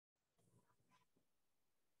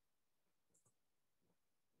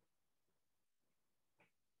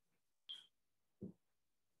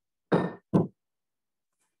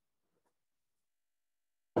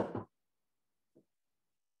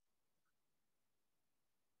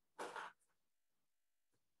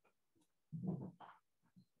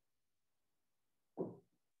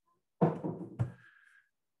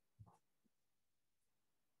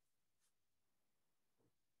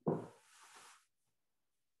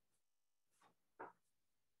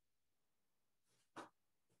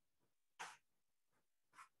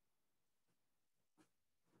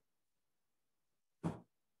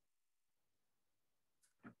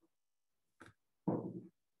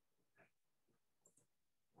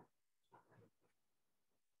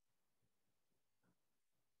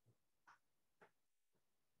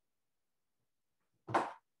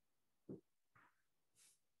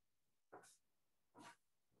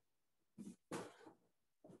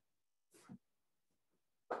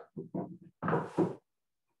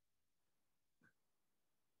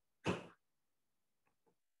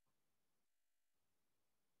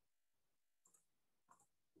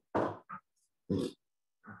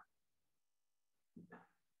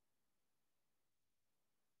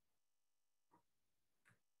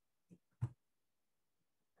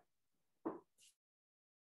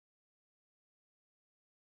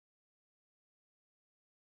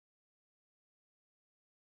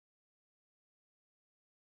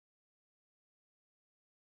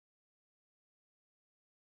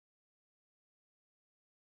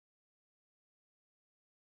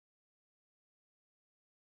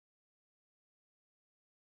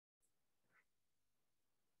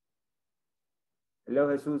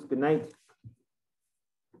Hello, Jesus. Good night.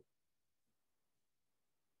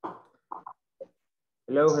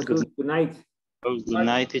 Hello, Jesus. Good night. Oh, good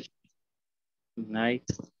night, teacher. Good night.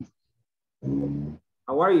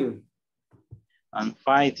 How are you? I'm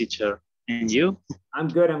fine, teacher. And you? I'm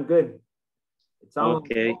good. I'm good. It's almost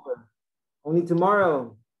Okay. over. Only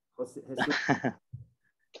tomorrow. Jesus.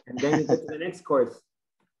 And then you go to the next course.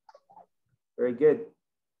 Very good.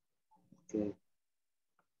 Okay.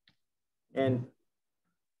 And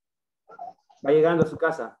va llegando a su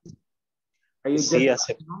casa. Are you Sí,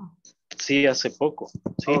 just hace poco.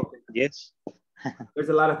 Sí, oh, okay. Yes. There's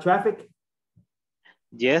a lot of traffic?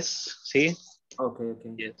 Yes, sí. Okay,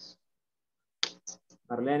 okay. Yes.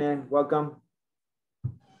 Marlene, welcome.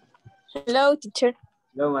 Hello, teacher.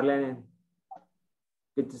 Hello, Marlene.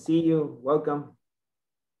 Good to see you. Welcome.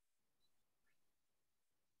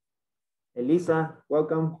 Elisa,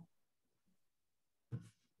 welcome.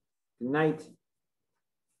 Good night.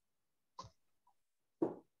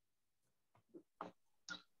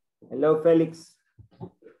 Hello, Felix.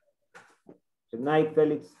 Good night,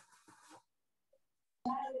 Felix.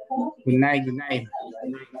 Good night, good night.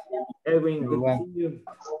 Good night. Edwin, good to see you.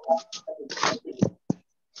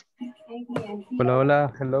 Hola,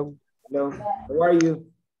 hola, hello. Hello, how are you?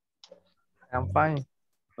 I'm fine.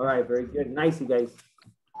 All right, very good. Nice, you guys.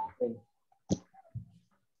 Okay.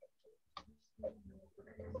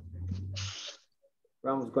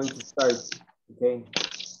 Ramos going to start, okay?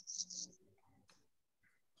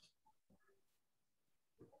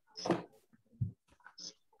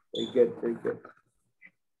 Very good, very good.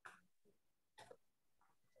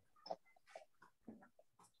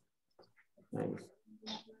 Nice.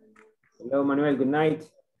 Hello, Manuel, good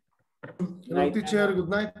night. Hello, teacher, good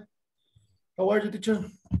night. How are you, teacher?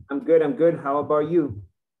 I'm good, I'm good. How about you?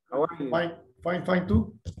 How are you? Fine, fine, fine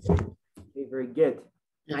too. Okay, very good.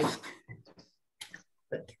 Yes. Nice.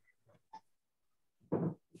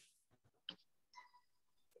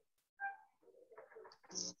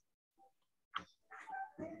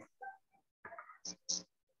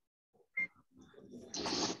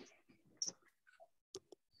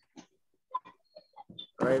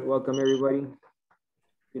 All right, welcome everybody.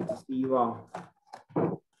 Good to see you all.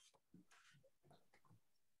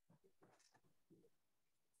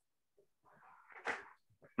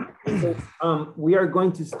 So, we are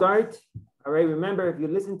going to start. All right, remember, if you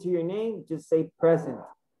listen to your name, just say present.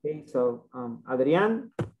 Okay, so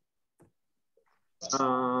Adrian,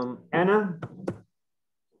 Anna,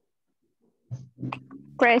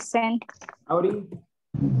 Present. Audi,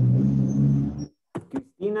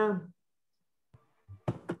 Cristina,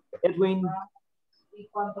 Edwin,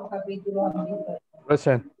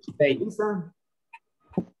 Present. Lisa,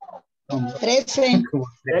 Present.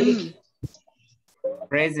 Felix,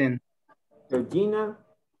 Present. Georgina,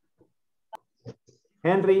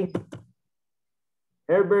 Henry,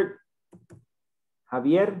 Herbert,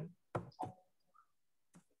 Javier,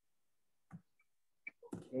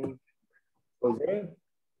 okay. Jose,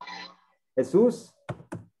 Jesus,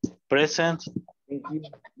 Present. thank you,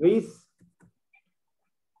 Luis,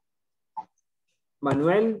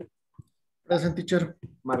 Manuel, Present, teacher.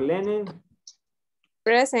 Marlene,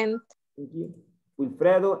 Present. thank you,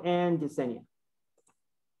 Wilfredo, and Yesenia.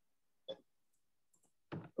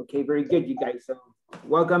 Okay, very good, you guys. So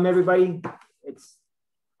welcome everybody. It's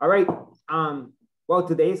all right. Well,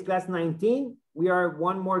 today is class 19. We are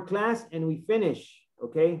one more class and we finish,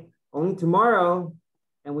 okay? Only tomorrow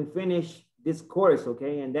and we finish this course,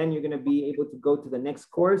 okay? And then you're gonna be able to go to the next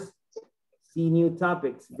course, see new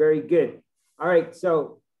topics. Very good. All right,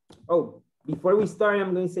 so, oh, before we start,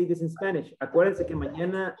 I'm going to say this in Spanish. Acuérdense que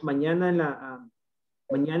mañana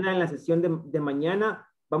en la sesión de mañana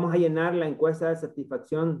vamos a llenar la encuesta de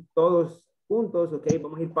satisfacción todos juntos, ok.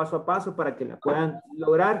 Vamos a ir paso a paso para que la puedan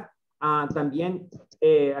lograr. También,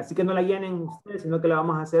 así que no la llenen ustedes, sino que la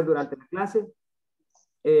vamos a hacer durante la clase.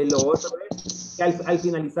 Lo otro es que al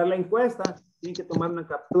finalizar la encuesta, tienen que tomar una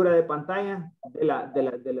captura de pantalla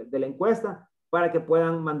de la encuesta para que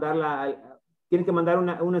puedan mandarla, tienen que mandar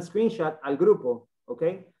una screenshot al grupo, ¿ok?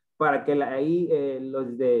 Para que ahí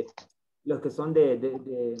los que son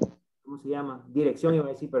 ¿cómo se llama? Dirección, iba a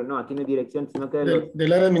decir, pero no, aquí no es dirección, sino que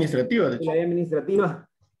del área administrativa, de del hecho. área administrativa,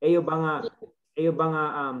 ellos van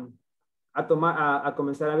a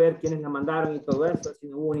comenzar a ver quiénes la mandaron y todo eso, si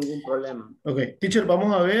no hubo ningún problema. Ok, teacher,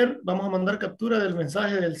 vamos a mandar captura del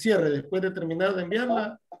mensaje del cierre después de terminar de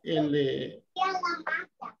enviarla, que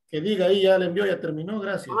diga ahí ya le envió, ya terminó,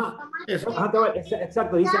 gracias. Eso.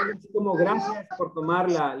 Exacto, dice algo así como gracias por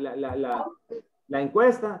tomar la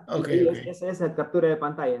encuesta. Okay, okay. Esa es la captura de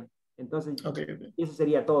pantalla. Entonces, okay. Eso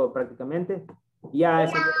sería todo prácticamente. Ya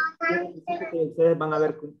eso que ustedes van a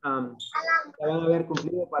ver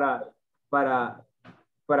cumplido para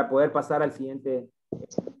poder pasar al siguiente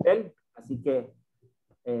nivel. Así que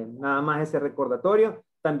nada más ese recordatorio.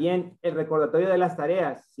 También el recordatorio de las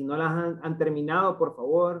tareas. Si no las han terminado, por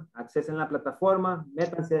favor, accesen la plataforma,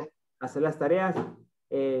 métanse a hacer las tareas.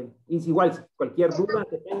 Y igual, cualquier duda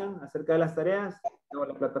que tengan acerca de las tareas o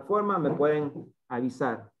la plataforma, me pueden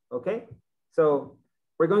avisar. Okay? So,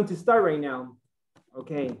 we're going to start right now.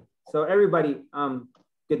 Okay. So, everybody,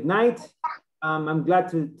 good night. I'm glad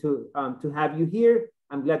to have you here.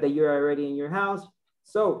 I'm glad that you're already in your house.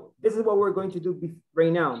 So, this is what we're going to do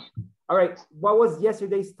right now. All right. What was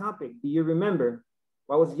yesterday's topic? Do you remember?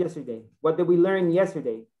 What was yesterday? What did we learn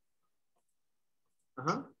yesterday?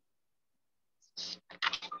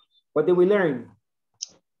 What did we learn?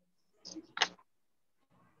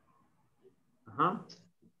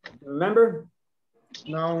 Remember?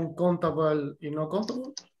 Noun countable and not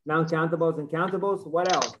countable. Noun countables and countables.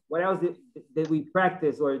 What else? What else did we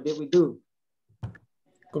practice or did we do?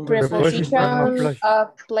 Prepositions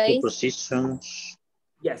of place. Prepositions.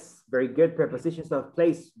 Yes, very good. Prepositions of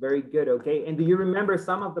place. Very good. Okay. And do you remember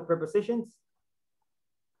some of the prepositions?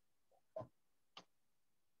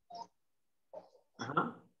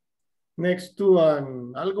 Next to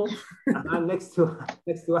algo. Next to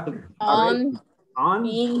algo. On. Right. On.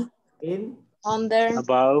 In. Under.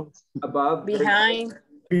 Above. Behind.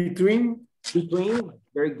 Between.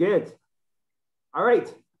 Very good. All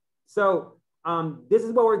right. So this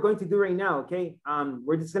is what we're going to do right now, okay?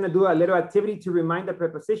 We're just going to do a little activity to remind the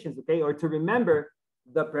prepositions, okay? Or to remember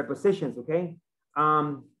the prepositions, okay?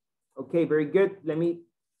 Okay, very good. Let me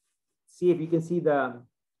see if you can see the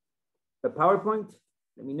PowerPoint.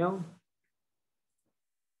 Let me know.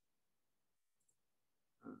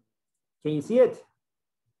 Can you see it?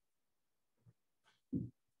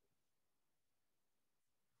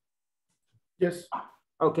 Yes.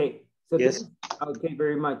 Okay. So yes. Okay,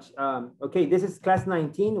 very much. Okay, this is class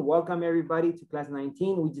 19. Welcome everybody to class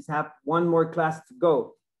 19. We just have one more class to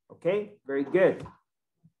go. Okay, very good.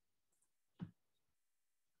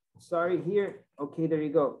 Sorry here. Okay, there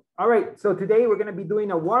you go. All right, so today we're gonna be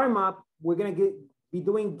doing a warm-up. We're gonna be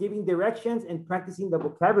giving directions and practicing the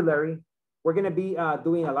vocabulary. We're gonna be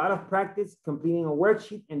doing a lot of practice, completing a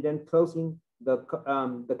worksheet, and then closing the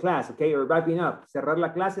class, okay, or wrapping up. Cerrar la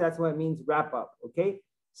clase, that's what it means, wrap up, okay?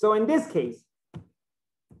 So in this case,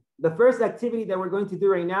 the first activity that we're going to do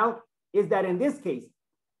right now is that in this case,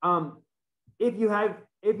 if you guys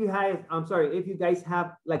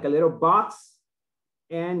have like a little box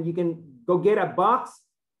and you can go get a box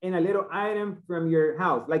and a little item from your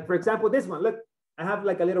house. Like for example, this one, look, I have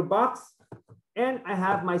like a little box and I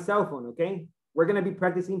have my cell phone, okay? We're gonna be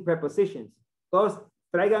practicing prepositions. Todos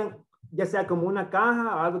traigan ya sea como una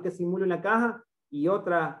caja o algo que simule una caja y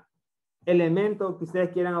otra elemento que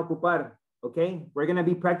ustedes quieran ocupar, okay? We're going to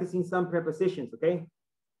be practicing some prepositions, okay?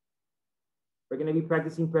 We're going to be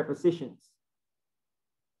practicing prepositions.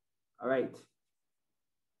 All right.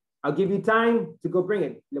 I'll give you time to go bring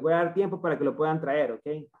it. Le voy a dar tiempo para que lo puedan traer,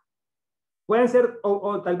 okay? Pueden ser,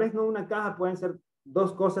 o tal vez no una caja, pueden ser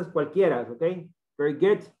dos cosas cualquiera, okay? Very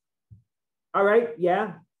good. All right,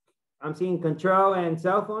 yeah. I'm seeing control and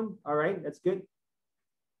cell phone. All right, that's good.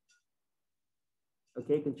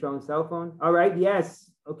 Okay, control and cell phone. All right, yes.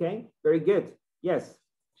 Okay, very good. Yes.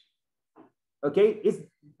 Okay,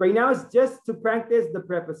 right now it's just to practice the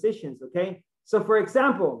prepositions, okay? So for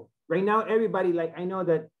example, right now everybody, like I know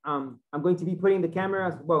that I'm going to be putting the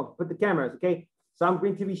cameras, well, put the cameras, okay? So I'm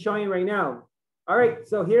going to be showing right now. All right,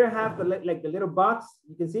 so here I have the little box,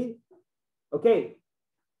 you can see. Okay,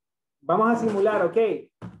 vamos a simular, okay?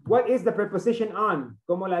 What is the preposition on?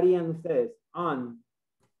 ¿Cómo la harían ustedes? On.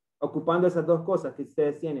 Ocupando esas dos cosas que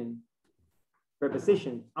ustedes tienen.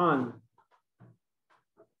 Preposition, on.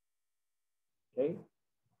 Okay.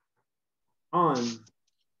 On.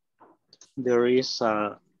 There is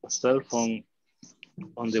a cell phone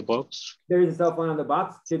on the box. There is a cell phone on the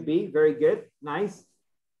box. Should be. Very good. Nice.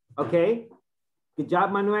 Okay. Good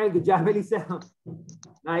job, Manuel. Good job, Eliseo.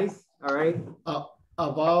 Nice. All right.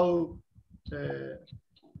 About,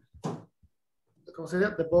 ¿cómo se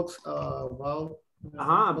llama? The box, about.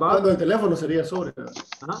 About. El teléfono sería sobre.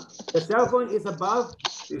 The cell phone is above.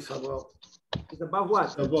 It's about. It's above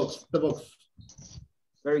what? The box. The box.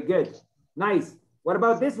 Very good. Nice. What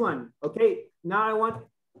about this one? Okay. Now I want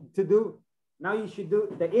to do. Now you should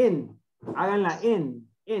do the in. Háganla in.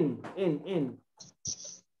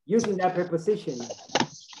 Using that preposition.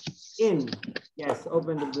 In. Yes.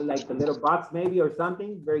 Open like the little box maybe or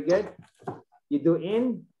something. Very good. You do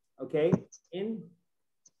in. Okay. In.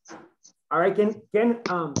 All right. Who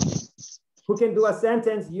can do a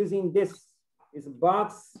sentence using this? Is a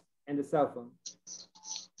box and the cell phone.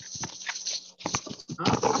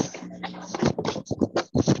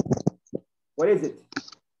 What is it?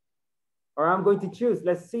 Or I'm going to choose.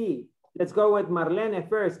 Let's see. Let's go with Marlene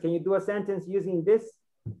first. Can you do a sentence using this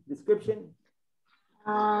description?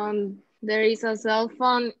 There is a cell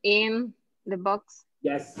phone in the box.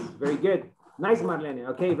 Yes, very good. Nice, Marlene.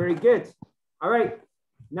 Okay, very good. All right.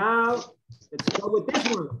 Now, let's go with this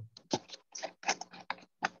one.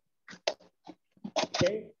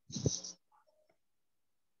 Okay.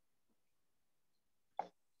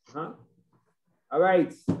 All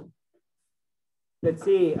right. Let's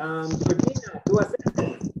see. Georgina, do a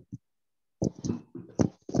sentence.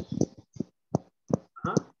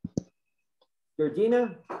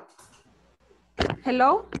 Georgina?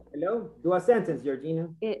 Hello? Hello? Do a sentence, Georgina.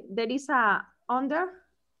 There is a under.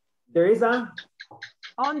 There is a?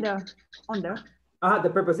 Under. The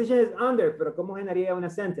preposition is under, pero ¿cómo generaría una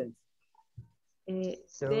sentence?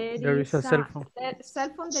 There is a cell phone. Cell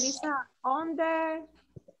phone, there is a under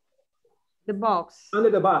the box. Under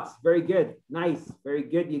the box. Very good. Nice. Very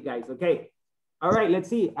good, you guys. Okay. All right, let's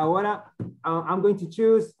see. Ahora, I'm going to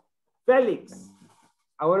choose Félix.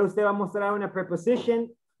 Ahora usted va a mostrar una preposition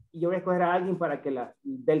y yo voy a escoger a alguien para que la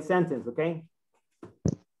del sentence, okay?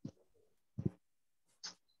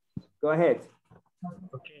 Go ahead.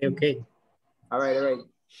 Okay. All right.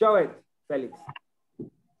 Show it, Felix.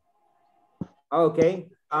 Okay.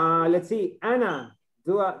 Let's see. Anna,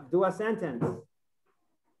 do a sentence.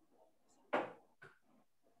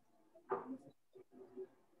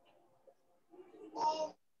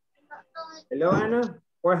 Hello, Anna.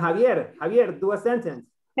 Or Javier. Javier, do a sentence.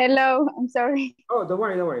 Hello, I'm sorry. Oh, don't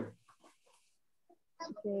worry.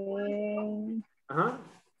 Okay.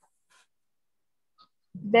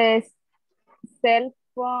 The cell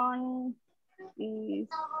phone is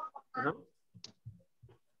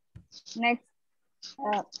next.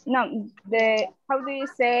 No, how do you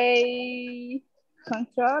say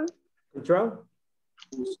control? Control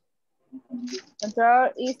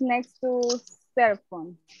is next to cell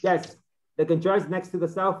phone. Yes, the control is next to the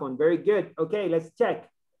cell phone. Very good. Okay, let's check.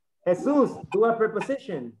 Jesus, do a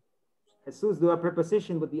preposition. Jesus, do a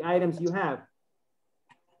preposition with the items you have.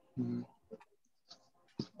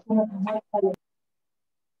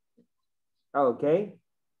 Okay.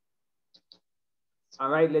 All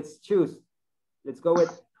right, let's choose. Let's go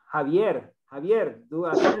with Javier. Javier, do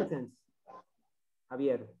a sentence.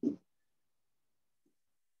 Javier.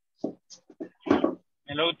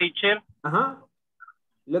 Hello, teacher.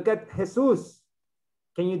 Look at Jesus.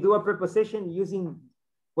 Can you do a preposition using,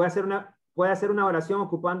 puede hacer una oración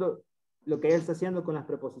ocupando lo que él está haciendo con las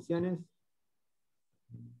preposiciones?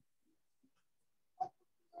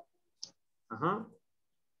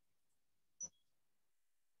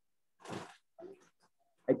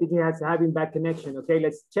 I think he has having bad connection. Okay,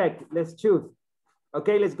 let's check. Let's choose.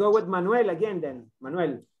 Okay, let's go with Manuel again then.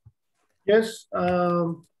 Manuel. Yes,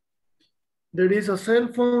 there is a cell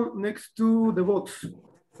phone next to the box.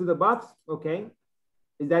 To the box, okay.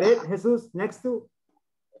 Is that it, Jesus? Next to?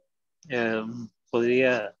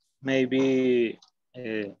 Podría maybe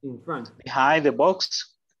in front. Behind the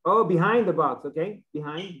box. Oh, behind the box, okay.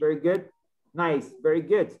 Behind, very good. Nice, very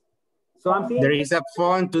good. So I'm seeing there is a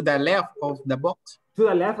phone to the left of the box. To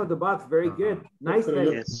the left of the box, very good. Nice,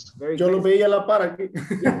 yes. Very yo good. lo veía a la par aquí.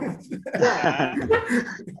 Yeah.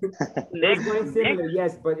 It's going similar,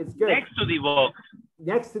 yes, but it's good. Next to the box.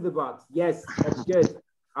 Next to the box, yes, that's good.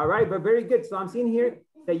 All right, but very good. So I'm seeing here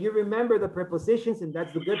that you remember the prepositions, and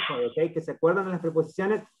that's the good part, okay? Que se acuerdan de las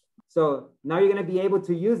preposiciones. So now you're going to be able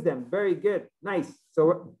to use them. Very good. Nice.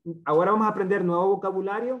 So ahora vamos a aprender nuevo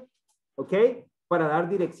vocabulario, okay? Para dar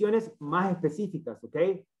direcciones más específicas,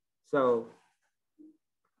 okay? So,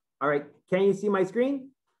 all right. Can you see my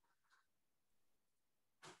screen?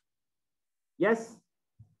 Yes?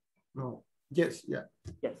 No. Yes, yeah.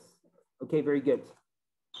 Yes. Okay, very good.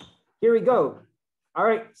 Here we go. All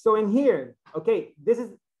right, so in here, okay, this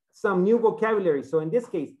is some new vocabulary. So in this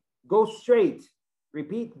case, go straight.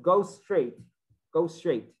 Repeat, go straight. Go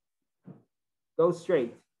straight. Go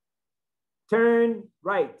straight. Turn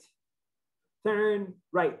right. Turn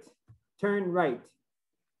right. Turn right.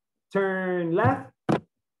 Turn left.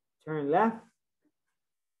 Turn left.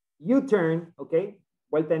 U-turn, okay?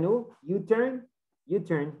 Vuelta en U. U-turn.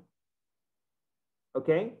 U-turn.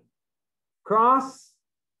 Okay? Cross.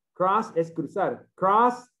 Cross es cruzar.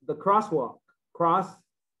 Cross the crosswalk. Cross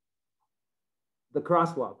the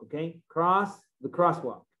crosswalk, okay? Cross the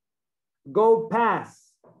crosswalk. Go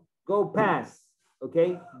past. Go past,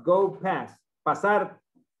 okay? Go past. Pasar.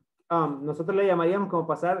 Nosotros le llamaríamos como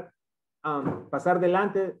pasar, pasar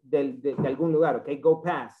delante de algún lugar, okay? Go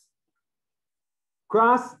past.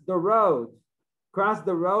 Cross the road. Cross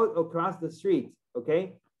the road or cross the street,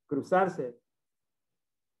 okay? Cruzarse.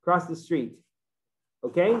 Cross the street,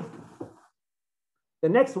 okay? The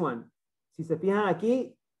next one. Si se fijan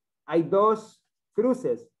aquí, hay dos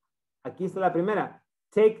cruces. Aquí está la primera.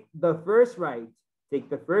 Take the first right. Take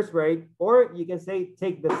the first right, or you can say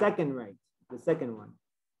take the second right, the second one.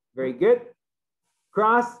 Very good.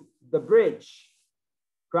 Cross the bridge.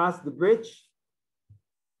 Cross the bridge.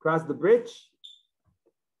 Cross the bridge.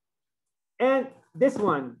 And this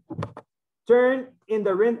one, turn in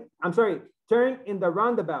the turn in the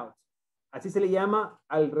roundabout. Así se le llama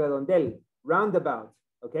al redondel. Roundabout,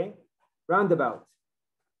 okay? Roundabout.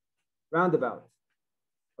 Roundabout.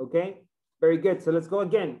 Okay? Very good. So let's go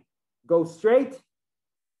again. Go straight.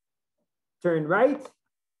 Turn right.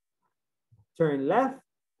 Turn left.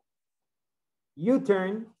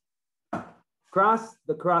 U-turn. Cross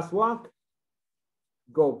the crosswalk.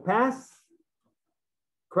 Go past.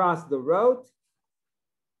 Cross the road.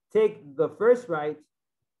 Take the first right.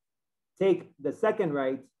 Take the second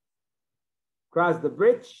right. Cross the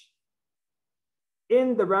bridge.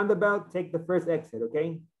 In the roundabout, take the first exit,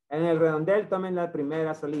 okay? En el redondel, tomen la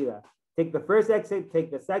primera salida. Take the first exit,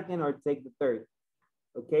 take the second, or take the third.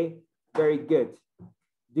 Okay, very good.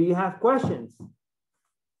 Do you have questions?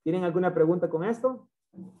 ¿Tienen alguna pregunta con esto?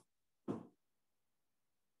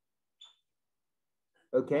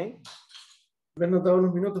 Okay. Me han dado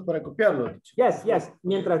unos minutos para copiarlo. Yes, yes.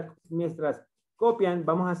 Mientras copian,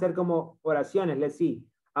 vamos a hacer como oraciones. Let's see.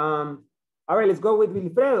 All right, let's go with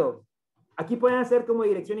Wilfredo. Aquí pueden hacer como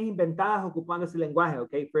direcciones inventadas ocupando ese lenguaje,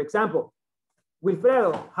 okay? For example,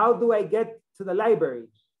 Wilfredo, how do I get to the library?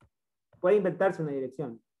 Puede inventarse una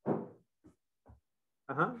dirección.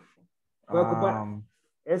 Ajá. ¿Puedo ocupar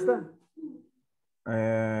esta?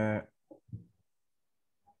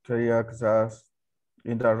 Sería quizás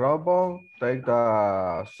in the robot, take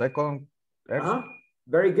the second exit.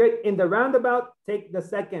 Very good. In the roundabout, take the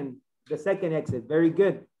second exit. Very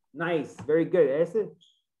good. Nice. Very good.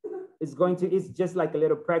 It's just like a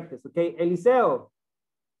little practice. Okay. Eliseo,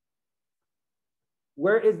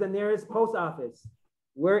 where is the nearest post office?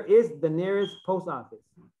 Where is the nearest post office?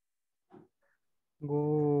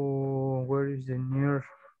 Where is the nearest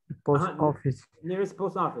post office? Nearest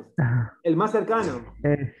post office. El más cercano.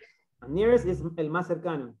 Nearest es el más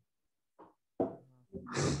cercano.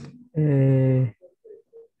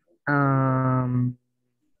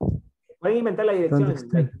 Pueden inventar la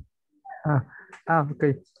dirección. Like,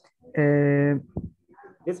 okay.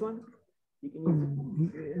 This one? You can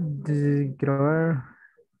use it.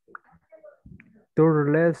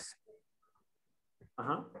 Turn left.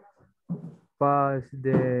 Past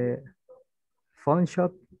the phone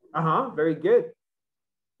shop. Very good.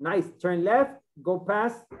 Nice. Turn left. Go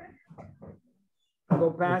past.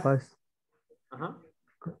 Go past.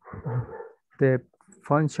 The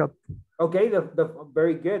phone shop. Okay. The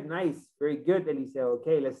very good. Nice. Very good, Eliseo.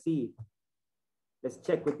 Okay. Let's see. Let's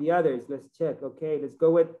check with the others. Let's check. Okay. Let's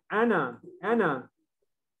go with Anna. Anna,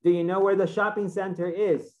 do you know where the shopping center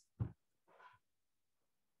is?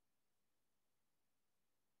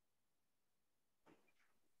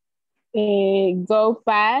 Go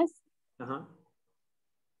past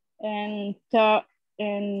and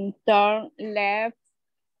turn left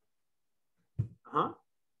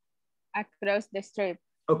across the street.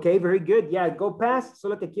 Okay, very good. Yeah, go past. So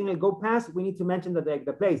look, aquí en el go past, we need to mention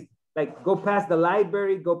the place. Like go past the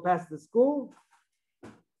library, go past the school.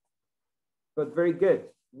 But very good.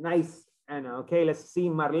 Nice, Anna. Okay, let's see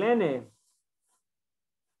Marlene.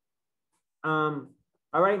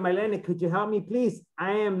 All right, Marlene, could you help me, please?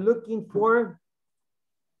 I am looking for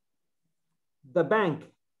the bank.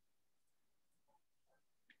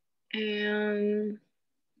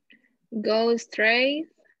 Go straight,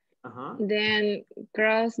 then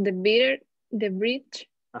cross the bridge,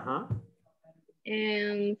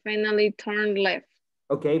 and finally turn left.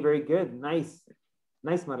 Okay, very good. Nice.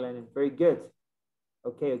 Nice, Marlene. Very good.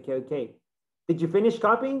 Okay, okay, okay. Did you finish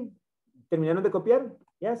copying? ¿Terminaron de copiar?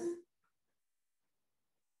 Yes?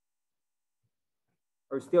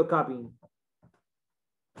 Or still copying?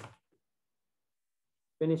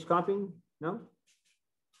 Finish copying? No?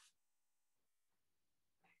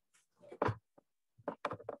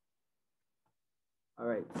 All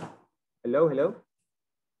right. Hello, hello?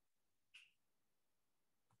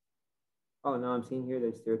 Oh, no, I'm seeing here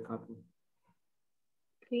that they're copying.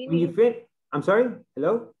 When you I'm sorry,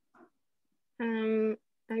 hello?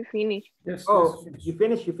 I finished. Yes, Oh, yes, you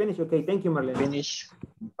finished. Okay, thank you, Marlene. Finish.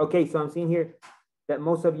 Okay, so I'm seeing here that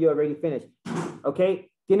most of you already finished. Okay,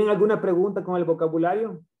 ¿tienen alguna pregunta con el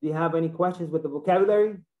vocabulario? Do you have any questions with the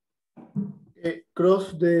vocabulary?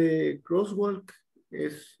 Crosswalk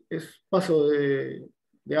es paso de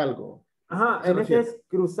algo. Ajá, en ese es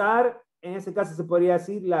cruzar, en ese caso se podría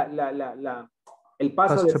decir el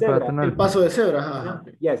paso de cebra. El paso de cebra, ajá.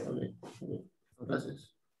 Yes. Okay.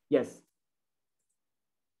 Gracias. Yes.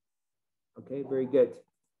 Okay, very good.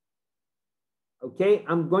 Okay,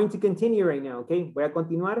 I'm going to continue right now, okay? Voy a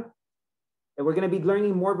continuar. And we're going to be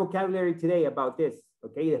learning more vocabulary today about this,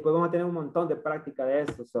 okay? Después vamos a tener un montón de práctica de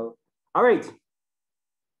esto, so. All right.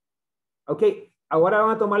 Okay, ahora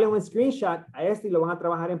van a tomarle un screenshot a este y lo van a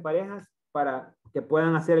trabajar en parejas para que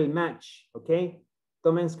puedan hacer el match, okay?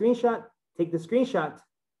 Tomen screenshot, take the screenshot,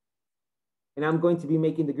 and I'm going to be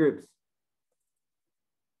making the groups.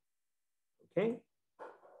 Okay?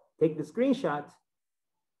 Take the screenshot.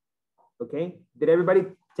 Okay. Did everybody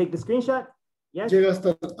take the screenshot? Yes. Llega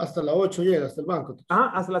hasta la 8, llega hasta el banco.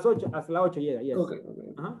 Ajá, hasta las 8 llega, yes. Okay.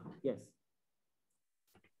 Ajá, yes.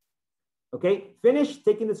 Okay, finish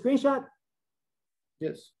taking the screenshot?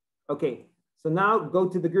 Yes. Okay, so now go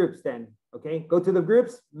to the groups then. Okay, go to the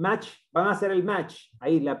groups, match, van a hacer el match.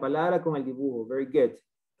 Ahí, la palabra con el dibujo, very good.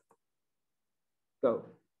 Go.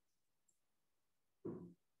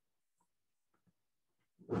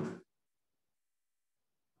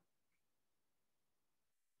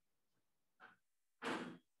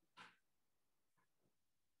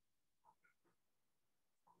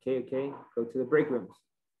 Okay, go to the break rooms.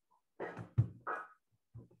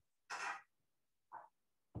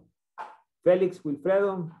 Felix,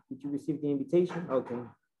 Wilfredo, did you receive the invitation? Okay.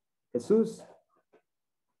 Jesus.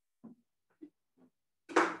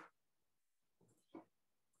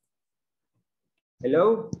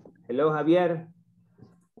 Hello, Javier.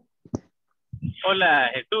 Hola,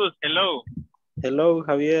 Jesús. Hello. Hello,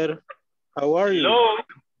 Javier. How are you? Hello.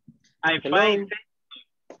 I'm Hello. fine.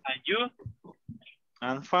 And you?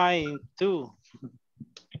 I'm fine too.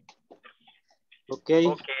 Okay.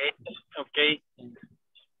 Okay.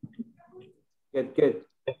 Good.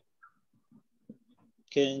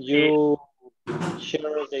 Can you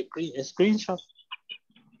share the screenshot?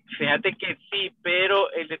 Fíjate que sí, pero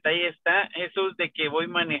el detalle está, Jesús, de que voy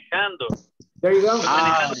manejando. There you go.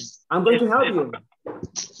 I'm going to help you.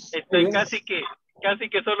 Estoy casi que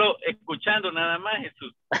solo escuchando nada más,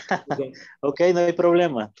 Jesús. Okay, no hay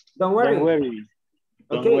problema. Don't worry.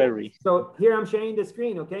 Don't worry. So here I'm sharing the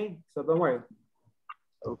screen, okay? So don't worry.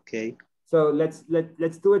 Okay. So let's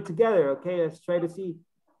do it together, okay? Let's try to see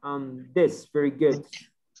this. Very good.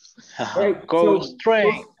 Right, Go so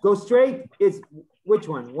straight. Go straight is which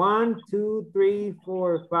one? 1, 2, 3,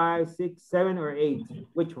 4, 5, 6, 7, or 8?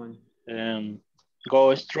 Which one?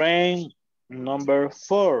 Go straight, number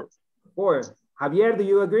 4. 4. Javier, do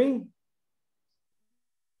you agree?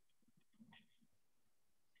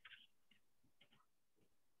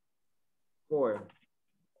 Four.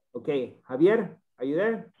 Okay, Javier, are you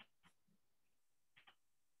there?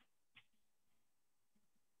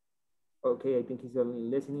 Okay, I think he's only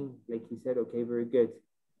listening, like he said. Okay, very good.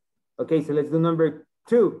 Okay, so let's do number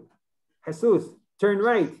 2. Jesus, turn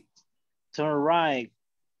right. Turn right.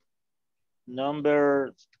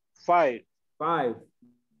 Number 5. 5.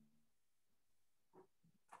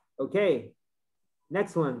 Okay,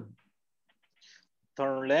 next one.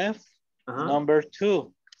 Turn left. Number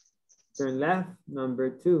 2. Turn left, number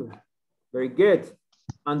 2. Very good.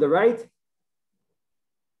 On the right?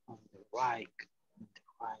 On the right.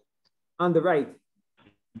 On the right.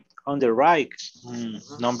 On the right.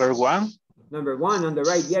 Number 1. Number 1 on the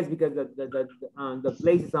right, yes, because the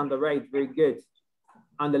place is on the right. Very good.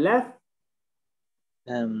 On the left?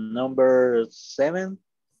 Number 7.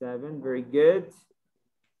 7, very good.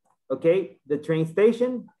 Okay, the train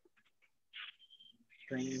station?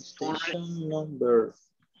 Train station number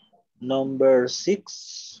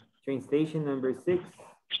 6. Train station number 6.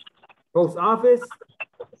 Post office?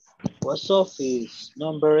 Post office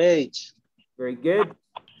number 8. Very good.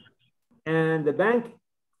 And the bank?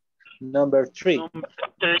 Number 3. Number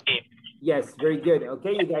 3. Yes, very good.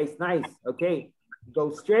 Okay, you guys, nice. Okay,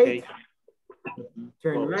 go straight,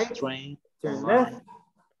 turn right, turn left,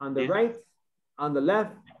 on the right, on the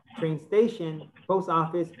left, train station, post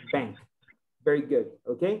office, bank. Very good,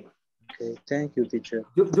 okay? Okay, thank you, teacher.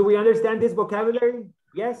 Do we understand this vocabulary?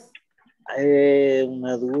 Yes?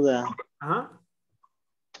 Una duda. Uh-huh.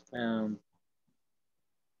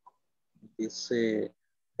 Dice,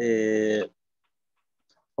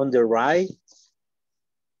 on the right,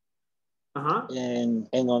 and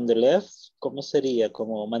on the left, ¿cómo sería?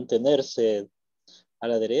 ¿Como mantenerse a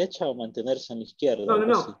la derecha o mantenerse a la izquierda?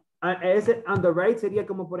 No. Ese on the right sería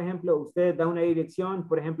como, por ejemplo, usted da una dirección,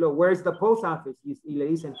 por ejemplo, where's the post office? Y le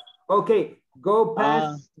dicen, okay, go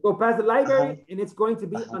past the library and it's going to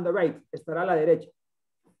be on the right. Estará a la derecha.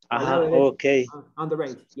 Okay. On the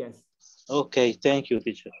right, yes. Okay, thank you,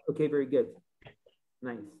 teacher. Okay, very good.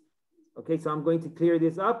 Nice. Okay, so I'm going to clear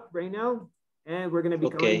this up right now and we're going to be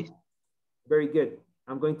coming. Very good.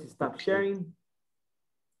 I'm going to stop sharing.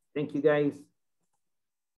 Thank you, guys.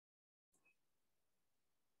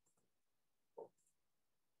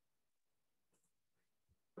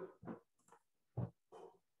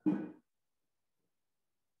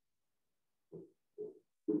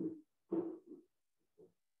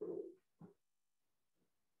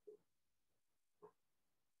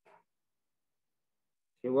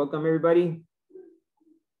 Okay, welcome everybody.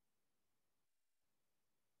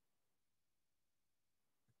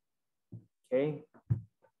 Okay.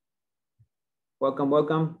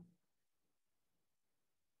 Welcome.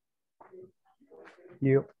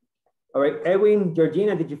 You. All right, Edwin,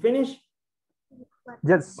 Georgina, did you finish?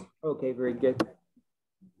 Yes. Okay, very good.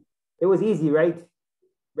 It was easy, right?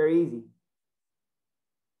 Very easy.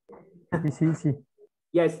 Easy.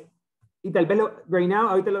 Yes. Y tal vez right now,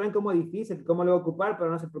 ahorita lo ven como difícil, cómo lo voy a ocupar,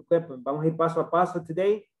 pero no se preocupen. Vamos a ir paso a paso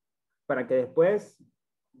today para que después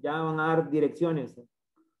ya van a dar direcciones.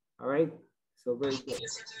 All right? So very good.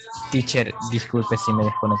 Teacher, disculpe si me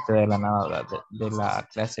desconecté de la nada de la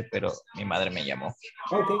clase, pero mi madre me llamó.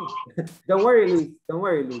 Okay. Don't worry, Luis.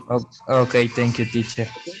 Okay, thank you, teacher.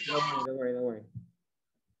 Okay? Don't worry.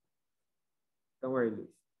 Don't worry, Luis.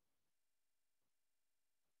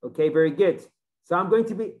 Okay, very good. So I'm going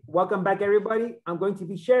to be, welcome back everybody. I'm going to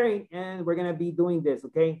be sharing and we're going to be doing this,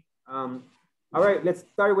 okay? All right, let's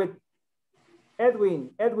start with Edwin.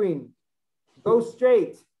 Edwin, go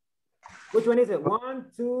straight. Which one is it? 1,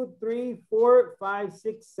 2, 3, 4, 5,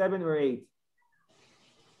 6, 7, or 8?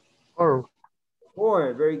 4.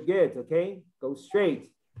 4, very good, okay? Go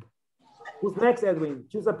straight. Who's next, Edwin?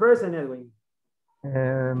 Choose a person, Edwin.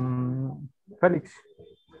 Felix.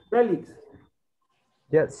 Felix.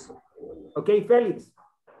 Yes. Okay, Felix.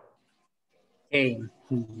 Okay.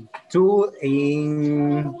 2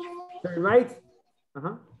 in... Turn right.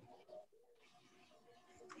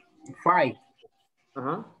 5.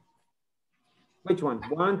 Which one?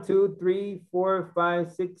 1, 2, 3, 4,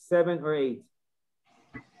 5, 6, 7, or 8?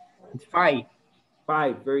 5.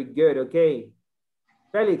 5, very good, okay.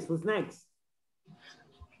 Felix, who's next?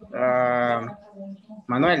 Manuel.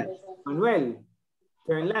 Manuel,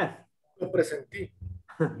 turn left. Lo presenté.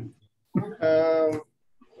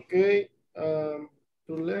 Okay, to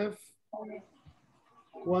left.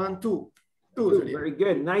 1, 2. 2. Very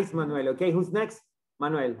good, nice, Manuel. Okay, who's next?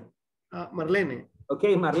 Manuel. Marlene.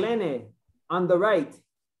 Okay, Marlene, on the right.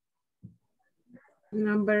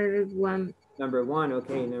 Number 1. Number 1,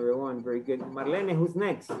 okay, number 1, very good. Marlene, who's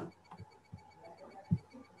next?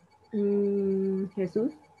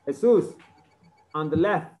 Jesus. Jesus, on the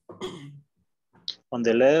left. On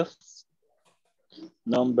the left,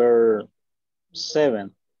 number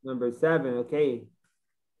 7. Number 7, okay.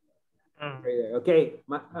 Okay,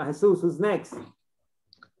 Jesus, who's next?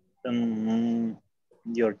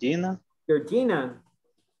 Georgina. Georgina,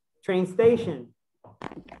 train station.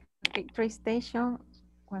 Okay, train station.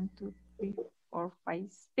 1, 2, 3, 4,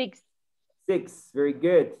 5, 6. 6, very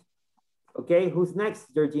good. Okay, who's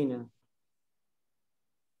next, Georgina?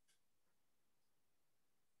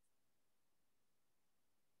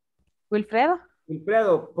 Wilfredo.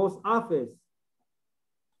 Wilfredo, post office.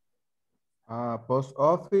 Post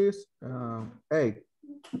office, 8.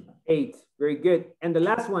 8, very good. And the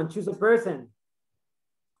last one, choose a person.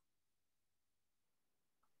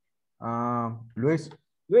 Luis.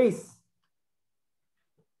 Luis.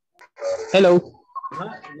 Hello.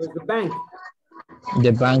 Where's the bank?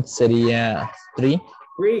 The bank sería 3.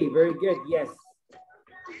 3, very good, yes.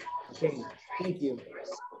 Okay, thank you.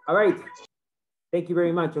 All right, thank you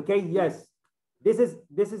very much, okay, yes. This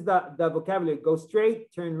is the vocabulary. Go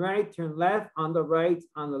straight, turn right, turn left, on the right,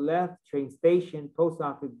 on the left, train station, post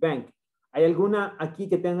office, bank. ¿Hay alguna aquí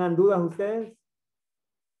que tengan dudas ustedes?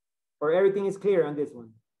 Or everything is clear on this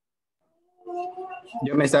one?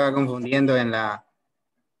 Yo me estaba confundiendo en la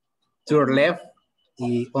to left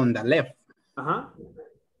y on the left. Ajá.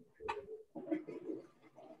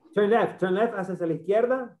 Turn left hacia la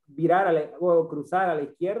izquierda, virar o cruzar a la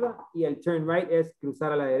izquierda, y el turn right es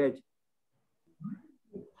cruzar a la derecha.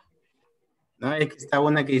 No, es que está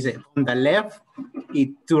una que dice on the left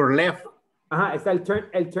y to left. Ajá, está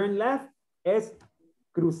el turn left es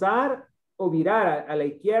cruzar o virar a la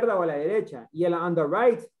izquierda o a la derecha. Y el on the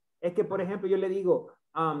right es que, por ejemplo, yo le digo,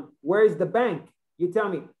 where is the bank? You tell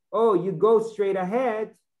me, oh, you go straight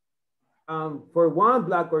ahead for 1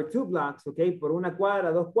 block or 2 blocks, okay? Por 1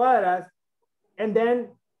 cuadra, 2 cuadras. And then,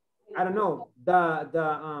 I don't know,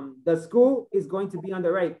 the school is going to be on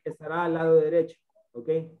the right. Estará al lado derecho,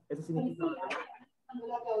 okay? Eso significa.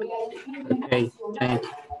 Okay, thank you.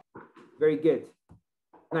 Very good.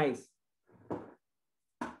 Nice.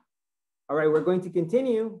 All right, we're going to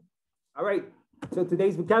continue. All right, so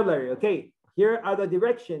today's vocabulary, okay. Here are the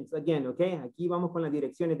directions again, okay. Aquí vamos con las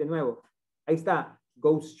direcciones de nuevo. Ahí está.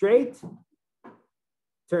 Go straight,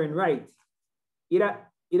 turn right. Ir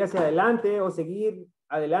hacia adelante o seguir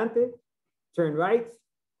adelante, turn right,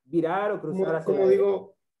 virar o cruzar hacia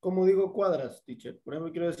adelante. ¿Cómo digo cuadras, teacher? Por ejemplo,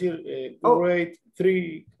 quiero decir, right,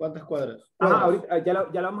 3, ¿cuántas cuadras? Ajá, ahorita,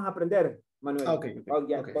 ya lo vamos a aprender, Manuel. Okay. Oh,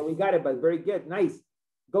 yeah, okay. But we got it, but very good, nice.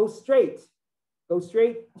 Go straight,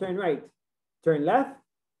 turn right. Turn left,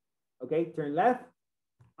 okay, turn left.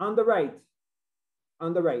 On the right,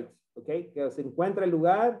 okay. Que se encuentra el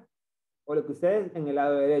lugar o lo que ustedes en el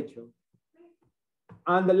lado derecho.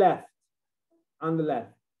 On the left.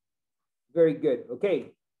 Very good,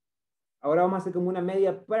 okay. Ahora vamos a hacer como una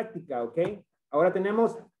media práctica, ¿ok? Ahora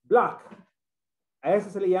tenemos block. A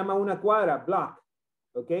eso se le llama una cuadra, block,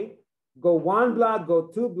 ¿ok? Go 1 block,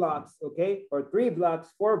 go 2 blocks, ¿ok? Or 3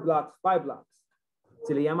 blocks, 4 blocks, 5 blocks.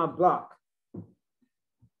 Se le llama block.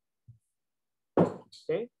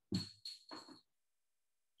 ¿Ok?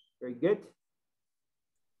 Very good.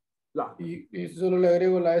 Block. Y solo le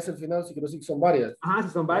agrego la S al final si quiero decir que son varias. Ajá, si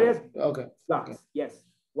son varias. Okay. Blocks, okay. Yes.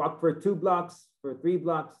 Walk for 2 blocks, for 3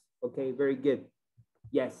 blocks. Okay, very good.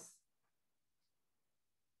 Yes.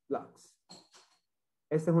 Blocks.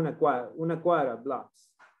 Esta es una cuadra,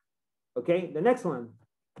 blocks. Okay, the next one.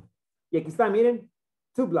 Y aquí está, miren,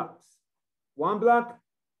 2 blocks. 1 block,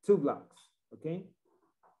 2 blocks. Okay.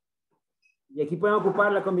 Y aquí pueden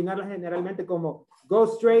ocuparla, combinarla generalmente como go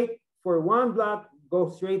straight for 1 block, go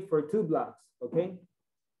straight for 2 blocks. Okay.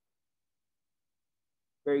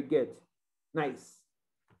 Very good. Nice.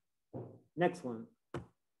 Next one.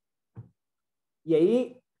 Y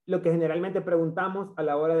ahí lo que generalmente preguntamos a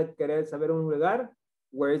la hora de querer saber un lugar,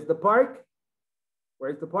 where is the park?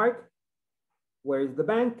 Where is the park? Where is the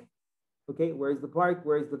bank? Okay, where is the park?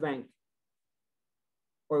 Where is the bank?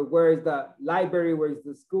 Or where is the library? Where is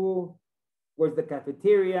the school? Where's the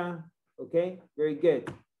cafeteria? Okay, very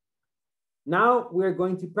good. Now we're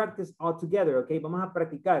going to practice all together, okay? Vamos a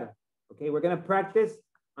practicar, okay? We're going to practice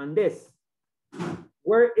on this.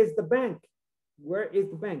 Where is the bank? Where is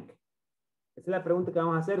the bank? Esa es la pregunta que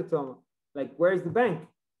vamos a hacer. So, like, where is the bank?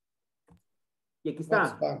 Y aquí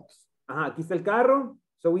está. Ajá, aquí está el carro.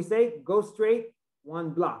 So we say, go straight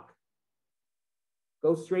 1 block.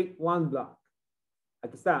 Go straight 1 block.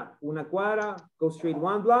 Aquí está, una cuadra, go straight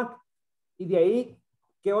 1 block. Y de ahí,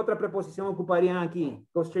 ¿qué otra preposición ocuparían aquí?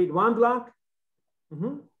 Go straight 1 block.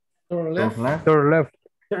 Turn left. Turn left.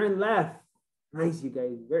 Turn left. Nice, you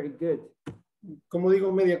guys. Very good. ¿Cómo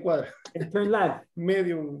digo media cuadra? Turn left.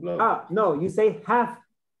 Medium block. Ah, no, you say half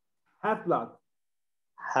block.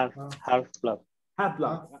 Half block. Half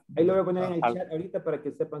block. Ahí lo voy a poner en el chat ahorita para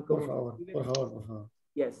que sepan cómo. Por favor.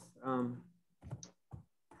 Yes.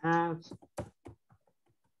 Half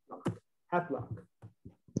block.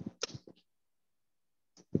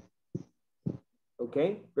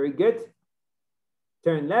 Okay, very good.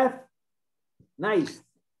 Turn left. Nice.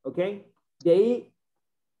 Okay. De ahí,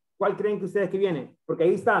 ¿cuál creen que ustedes que viene? Porque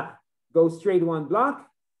ahí está, go straight 1 block,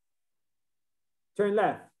 turn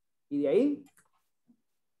left. Y de ahí.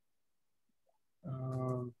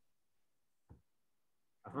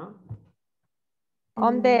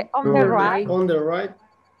 On the right. On the right.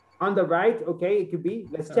 On the right, okay, it could be.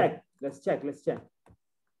 Let's check. Yes, it's on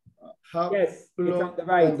the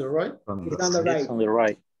right. On the right. It's on the right. It's on the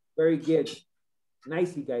right. Very good.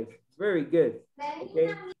 Nice, you guys. Very good.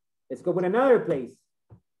 Okay, let's go with another place.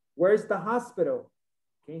 Where's the hospital?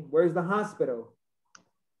 Okay, where's the hospital?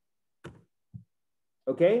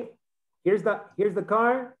 Okay, here's the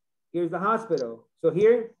car. Here's the hospital. So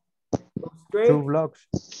here, go straight. 2 blocks.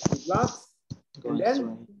 2 blocks. And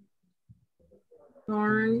then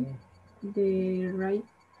Turn the right.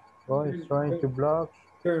 Oh, it's trying to block.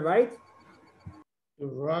 Turn right. To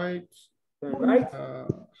right. Turn right.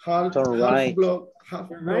 Half right. block. Half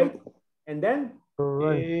Turn block. right. And then? To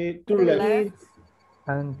right. To left.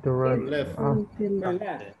 And to right. Left. Turn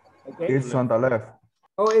left. Okay. It's on the left.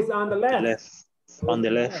 Oh, it's on the left. On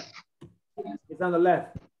the left. It's on the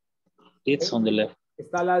left. It's on the left.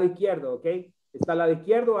 Está al lado izquierdo, okay? Está al lado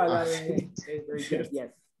izquierdo o al lado derecho. Okay, very good.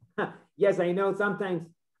 Yes. Yes, I know sometimes.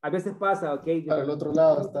 A veces pasa, okay? Para el otro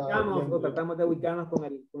lado está. O tratamos de ubicarnos con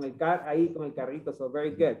el carrito. So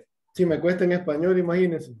very good. Si me cuesta en español,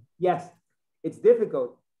 imagínense. Yes, it's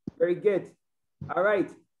difficult. Very good. All right.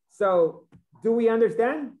 So, do we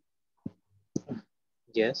understand?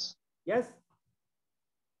 Yes. Yes.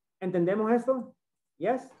 ¿Entendemos esto?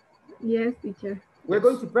 Yes. Yes, teacher. We're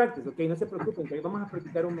going to practice, okay? No se preocupen, que hoy vamos a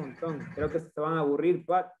practicar un montón. Creo que se van a aburrir,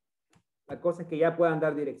 but la cosa es que ya puedan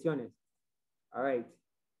dar direcciones. All right.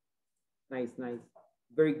 Nice, nice.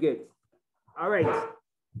 Very good. All right.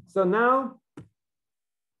 So now,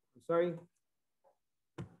 I'm sorry.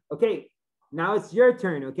 Okay, now it's your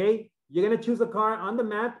turn, okay? You're going to choose a car on the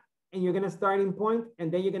map and you're going to start in point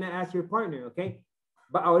and then you're going to ask your partner, okay?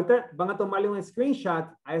 But ahorita van a tomarle un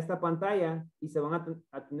screenshot a esta pantalla y se van a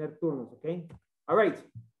tener turnos, okay? All right,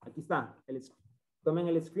 aquí está. Tomen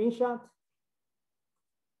el screenshot.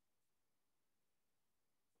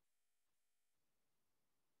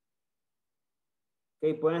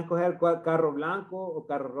 Okay, pueden escoger carro blanco o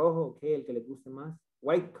carro rojo, okay, el que les guste más.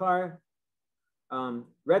 White car,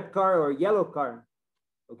 red car or yellow car,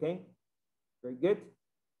 okay? Very good.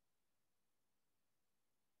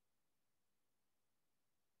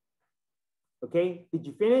 Okay, did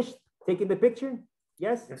you finish taking the picture?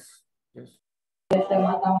 Yes? Yes. Yes.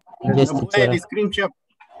 Yes, teacher. Screenshot.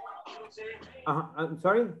 I'm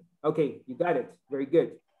sorry? Okay, you got it. Very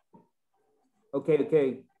good. Okay,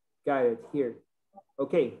 okay, got it here.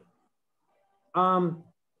 Okay.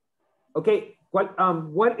 Okay,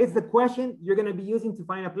 what is the question you're going to be using to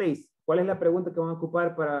find a place? ¿Cuál es la pregunta que van a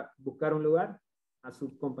ocupar para buscar un lugar a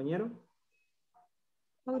su compañero?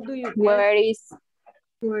 How do you Where is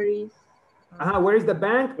Where is the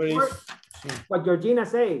bank? What Georgina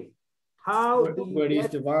says. Where is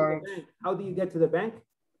the bank? How do you get to the bank?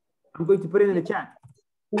 I'm going to put it in the chat.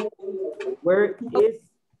 Where is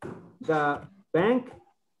the bank?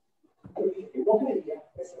 How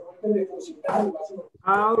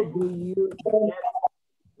do you get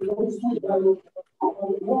to the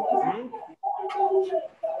bank?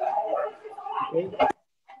 Okay.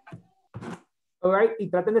 All right, y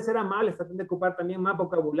traten de ser amables, traten de ocupar también más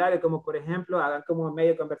vocabulario, como por ejemplo, hagan como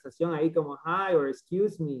medio conversación ahí como hi or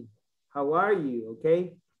excuse me, how are you,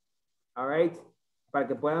 okay? All right, para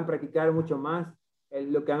que puedan practicar mucho más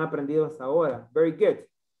lo que han aprendido hasta ahora. Very good.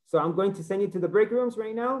 So I'm going to send you to the break rooms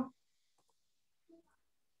right now.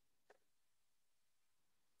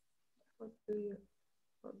 How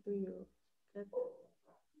do you get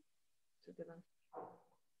to the bank?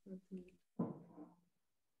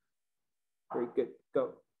 Very good.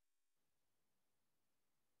 Go.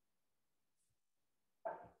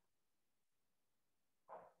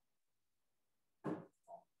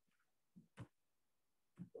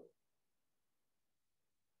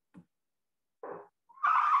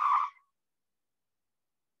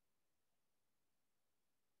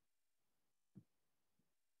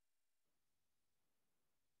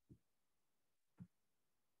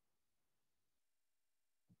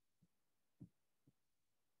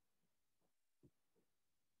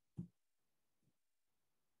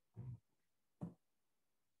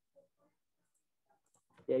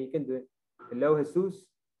 Yeah, you can do it. Hello, Jesus.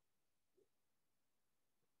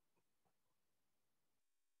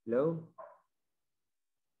 Hello.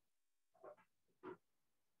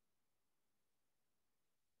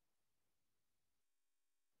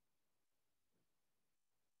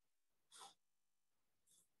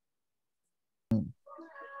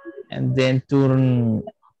 And then turn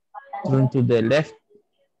to the left.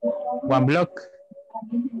 One block.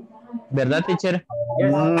 ¿Verdad, teacher?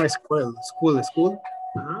 Yes. School.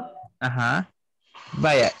 Ajá.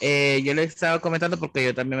 Vaya, yo les estaba comentando porque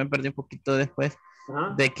yo también me perdí un poquito después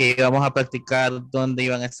de que íbamos a practicar dónde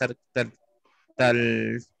iban a estar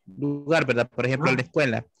tal lugar, ¿verdad? Por ejemplo, en la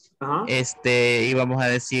escuela. Íbamos a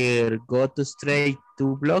decir go to straight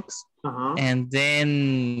 2 blocks and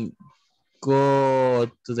then go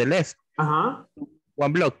to the left. 1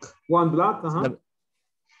 block. 1 block,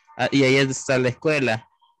 Y ahí está la escuela.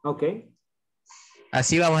 Okay.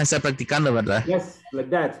 Así vamos a estar practicando, ¿verdad? Yes, like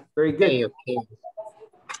that. Very good.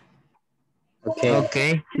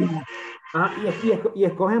 Okay. Y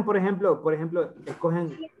escogen, por ejemplo,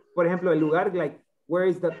 el lugar, like, where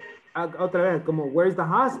is the, otra vez, como where is the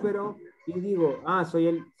hospital, y digo, soy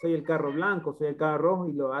el carro blanco, soy el carro rojo,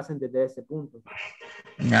 y lo hacen desde ese punto.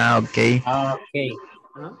 Ok. Ok.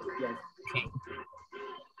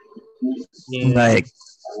 Yes. Vale.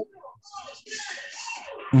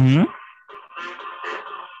 Ujú.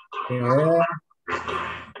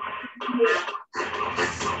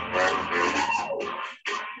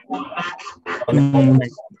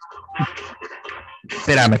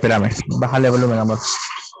 Espérame. Bájale el volumen, amor.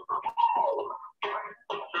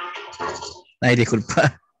 Ay,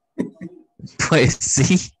 disculpa. Pues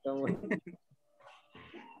sí.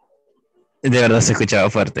 De verdad se escuchaba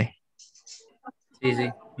fuerte. Sí,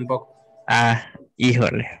 un poco.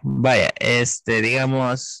 Híjole. Vaya,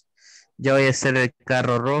 digamos, yo voy a ser el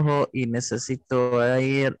carro rojo y necesito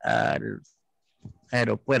ir al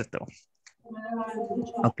aeropuerto.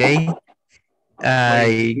 Ok.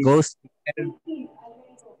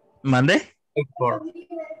 ¿Mande? Airport.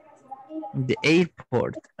 The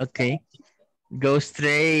airport. Okay. Go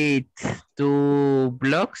straight 2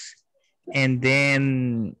 blocks and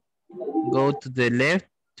then go to the left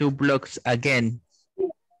 2 blocks again.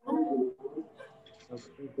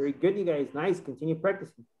 Okay, very good, you guys. Nice. Continue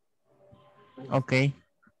practicing. Okay.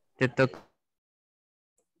 Te toca.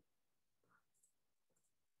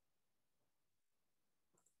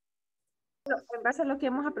 En base a lo que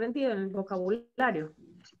hemos aprendido en el vocabulario.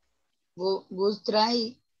 Go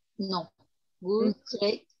straight, no. Go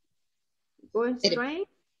straight. Go straight.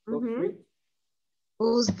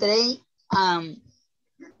 Go straight.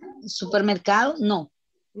 Supermercado, no.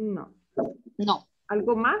 No. No.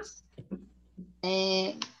 ¿Algo más?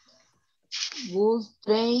 Go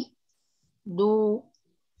straight. Do.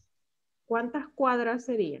 ¿Cuántas cuadras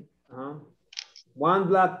serían? 1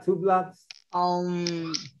 block, 2 blocks.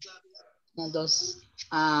 Dos.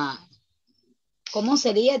 ¿Cómo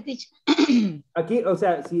sería, teacher? Aquí, o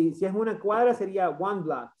sea, si es una cuadra sería 1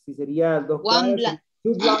 block. Si sería 2 cuadras,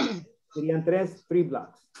 2 blocks, serían 3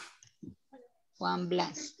 blocks. 1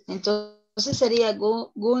 block. Entonces sería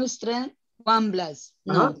go straight 1 block.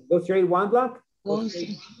 No. Go straight 1 block. Go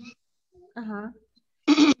straight. Ajá.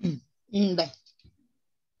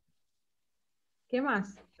 ¿Qué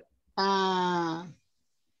más?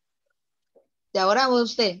 ¿De ahora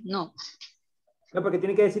usted? No. No, porque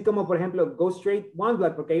tiene que decir como, por ejemplo, go straight 1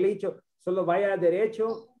 block, porque ahí le he dicho, solo vaya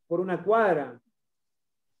derecho por 1 cuadra.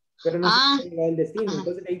 Pero no sé el destino.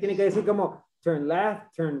 Entonces ahí tiene que decir como, turn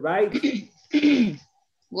left, turn right.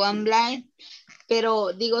 1 block,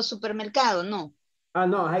 pero digo supermercado, no.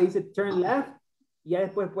 No, ahí dice turn left, y ya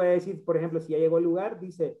después puede decir, por ejemplo, si ya llegó al lugar,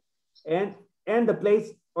 dice, and the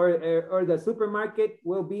place or the supermarket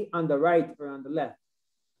will be on the right or on the left.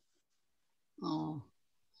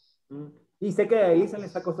 Y sé que a Elisa le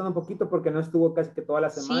está costando un poquito porque no estuvo casi que toda la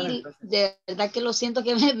semana. Sí, entonces. de verdad que lo siento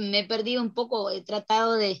que me he perdido un poco. He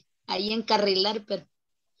tratado de ahí encarrilar, pero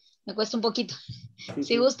me cuesta un poquito.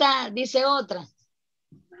 Si gusta, dice otra.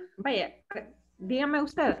 Vaya, dígame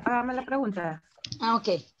usted, hágame la pregunta. Ok.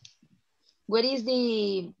 Where is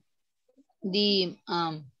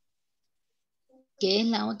 ¿qué es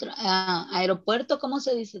la otra? Aeropuerto, ¿cómo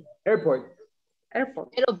se dice? Airport.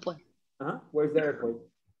 Where's the airport?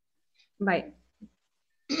 Bye.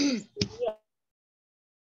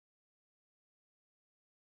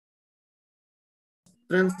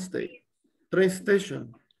 Train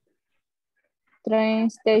station. Train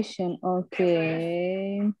station,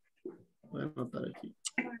 okay. Voy a anotar aquí.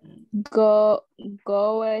 Go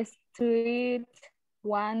straight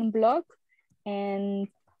 1 block and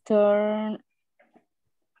turn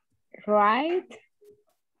right.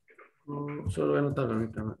 Solo voy a anotarlo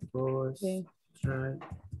ahorita. Go straight.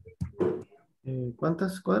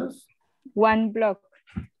 ¿Cuántas cuadras? 1 block.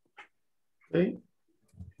 Okay.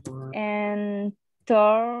 And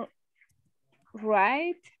turn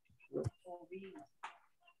right.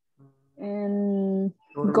 And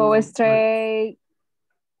go straight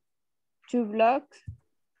 2 blocks.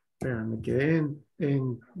 Espera, me quedé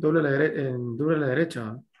en doble a la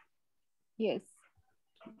derecha. Yes.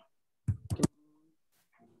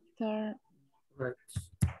 Turn. Right.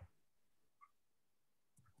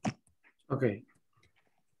 Okay.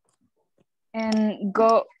 And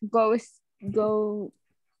go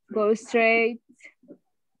straight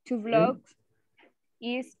 2 blocks.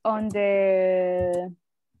 Is on the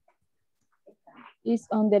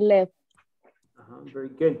left. Very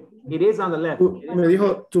good. It is on the left. Me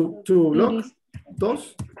dijo two blocks.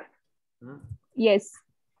 Dos. Yes.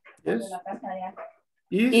 Yes.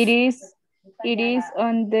 It is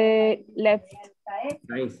on the left.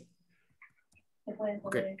 Nice.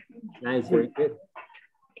 Okay. Nice, very good.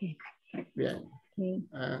 Okay. Bien. Okay.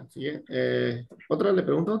 Sí. ¿Otra? ¿Le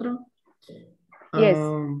pregunto otra? Yes.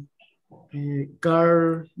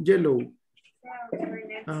 Car yellow.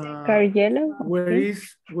 Car yellow. Where Okay.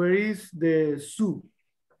 is the zoo?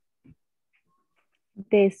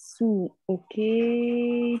 The zoo.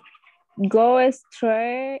 Okay. Go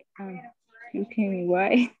straight. You can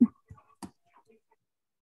why?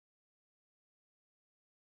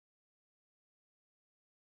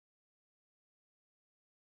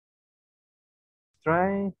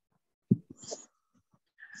 Try.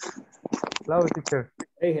 Hello, teacher.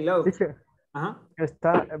 Hey, hello. Teacher.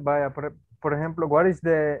 Está, vaya, por ejemplo, what is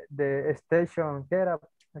the station? ¿Qué era?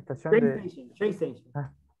 Estación Train station.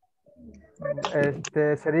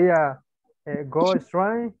 Sería go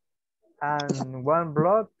straight and one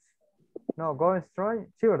block. No, go straight.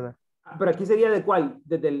 Sí, ¿verdad? Pero aquí sería de cuál?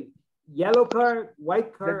 ¿Desde el yellow car,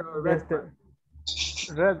 white car o red car?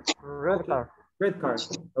 Red Okay. car. Red car.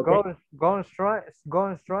 Okay. Go straight.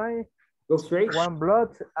 Go straight. One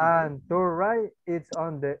block and to right. It's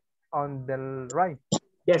on the right.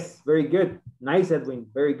 Yes, very good. Nice, Edwin.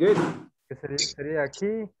 Very good. Que sería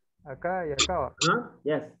aquí, acá y acá.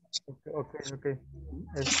 Yes. Okay.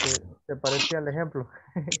 Se parecía al ejemplo.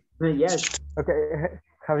 Yes. Okay.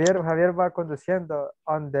 Javier va conduciendo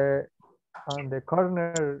on the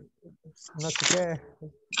corner, no sé qué,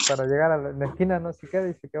 para llegar a la esquina, no sé qué,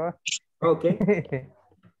 dice que va. Ok.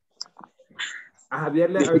 A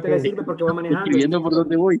Javier ahorita le sirve porque va manejando. Escribiendo por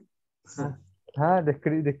dónde voy.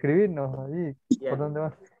 Describirnos ahí, por dónde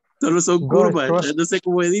va. Solo son curvas, no sé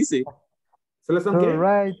cómo se dice. ¿Solo son to qué?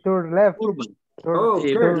 right, to left. Curvas.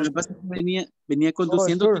 Curves. Lo que pasa es que venía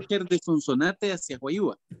conduciendo teacher de Sonsonate hacia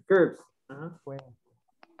Guayúa. Curves.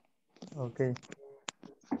 Okay.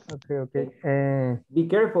 Be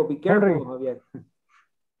careful, Henry. Javier.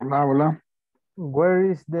 Hola. Where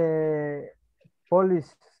is the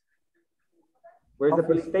police? Where's the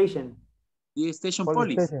police station? The station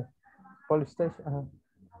police. Police station.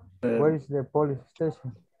 Where is the police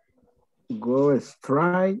station? Go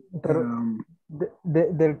straight.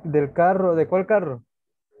 Del carro, ¿de cuál carro?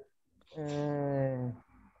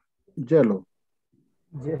 Yellow.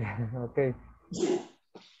 Yeah, okay.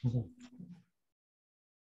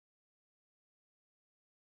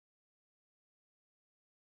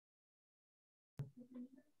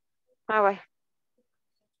 Vaya.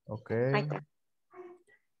 Ok.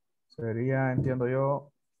 Sería, entiendo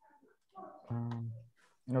yo.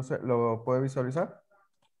 No sé, ¿lo puede visualizar?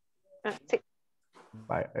 Sí.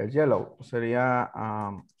 Vale, el yellow sería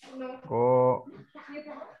go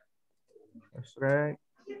straight.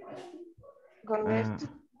 Go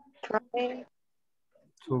straight.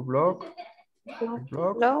 To block.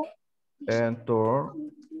 And to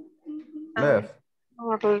left.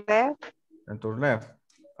 And to left.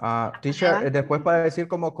 Teacher, después para decir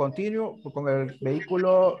como continue con el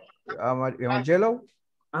vehículo en yellow,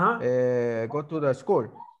 go to the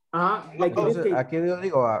school. Like entonces, aquí yo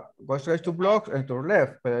digo, go straight to blocks and to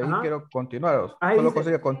left, pero ahí quiero continuar. Solo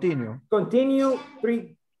consigue continue. Continue,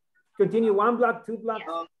 one block, two blocks.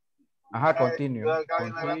 Ajá, continue.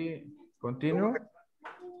 Continue.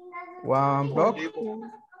 One block.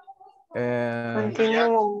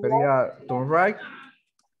 Sería to right.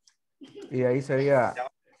 Y ahí sería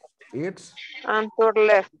it's. And to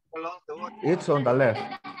left. It's on the left.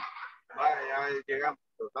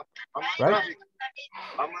 Right?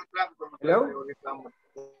 Hello?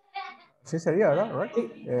 Sí sería, ¿verdad? Right?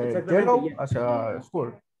 Yellow hacia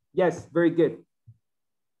school. Yes, very good.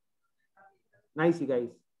 Nice, you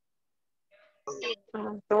guys.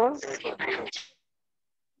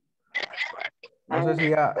 No sé si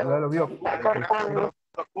ya lo vio.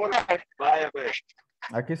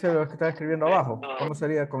 Aquí se lo está escribiendo abajo. ¿Cómo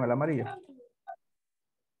sería con el amarillo?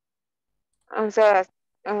 O sea,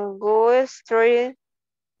 go straight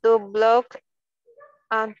to block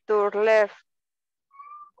and to left.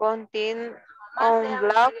 Continue on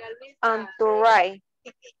block and to right.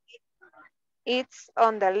 It's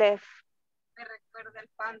on the left. Me recuerda el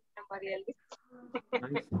pan de María Elisa.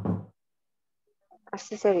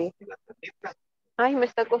 Así sería. Ay, me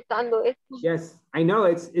está costando esto. Yes, I know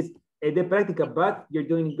it's de práctica, but you're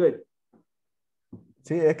doing good.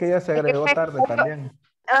 Sí, es que ya se agregó tarde también.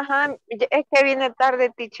 Ajá, es que viene tarde,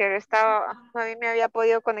 teacher. A mí me había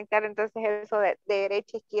podido conectar, entonces eso de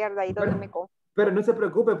derecha, izquierda y donde me confundo. Pero no se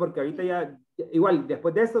preocupe porque ahorita ya, igual,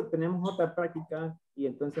 después de eso tenemos otra práctica y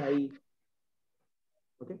entonces ahí.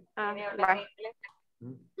 ¿Ok? Bye.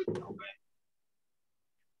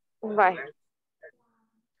 Bye.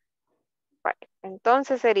 Bye.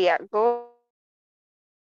 Entonces sería go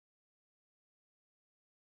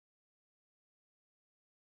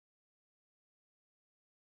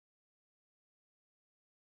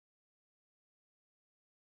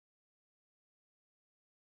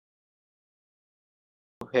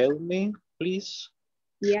help me, please?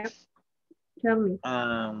 Yeah. Tell me.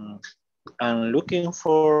 I'm looking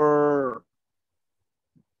for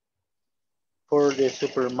the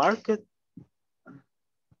supermarket.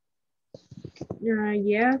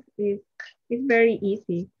 Yes, it's very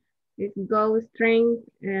easy. It goes straight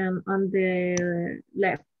on the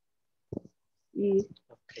left. Is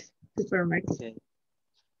supermarket. Okay.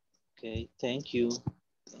 Okay, thank you.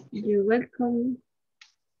 You're welcome.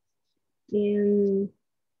 And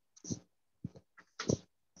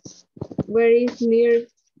where is near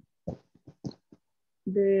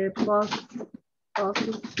the post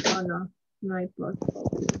office? Oh no, no hay post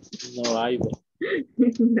office. No hay.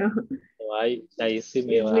 No. No hay. Ahí sí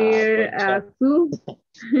me va Near a Zoo.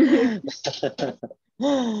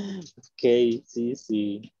 Okay, sí,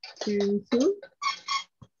 sí. In Zoo.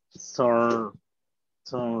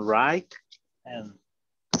 Turn right and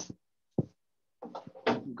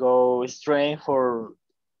go straight for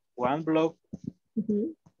one block.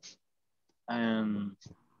 And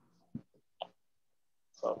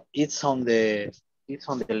so it's on the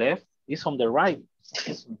left, it's on the right.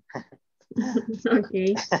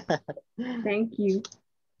 Okay. Thank you.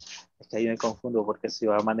 Es que ahí me confundo porque si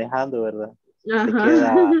va manejando, ¿verdad?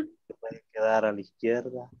 Ajá. Se puede quedar a la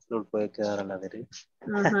izquierda, o puede quedar a la derecha.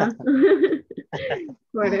 Ajá.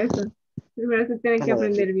 Por eso tienen que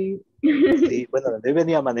aprender bien. Sí, bueno, yo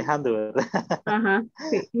venía manejando, ¿verdad? Ajá,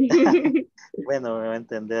 sí. Bueno, me va a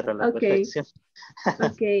entender a la Okay. perfección.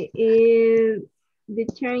 Okay. In the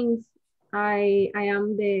trains, I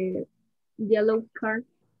am the yellow car.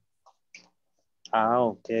 Ah,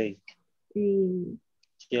 okay. Mm.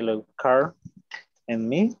 Yellow car. And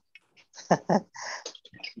me?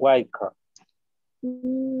 White car.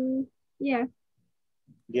 Yeah.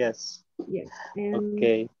 Yes. Yes. And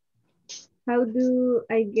okay. how do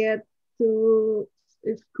I get to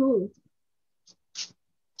school?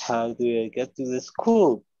 How do I get to the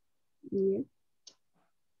school? Yeah.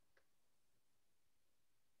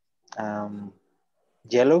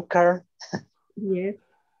 Yellow car. Yes.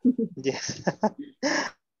 Yes.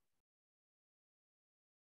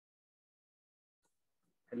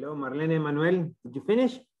 Hello, Marlene Manuel. Did you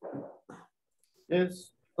finish?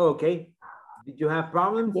 Yes. Oh, okay. Did you have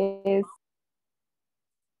problems? Yes.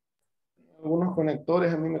 Algunos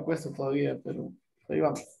conectores a mí me cuesta todavía, pero ahí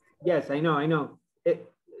vamos. Yes, I know.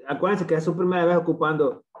 Acuérdense que es su primera vez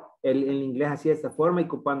ocupando el inglés así de esta forma y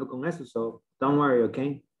ocupando con eso, so don't worry,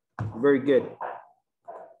 okay? Very good.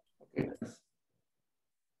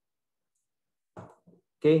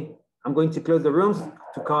 Okay, I'm going to close the rooms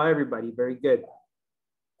to call everybody. Very good.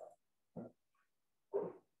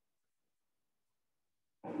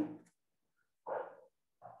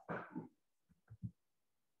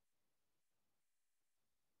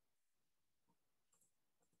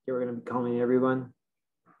 Okay, we're going to be calling everyone.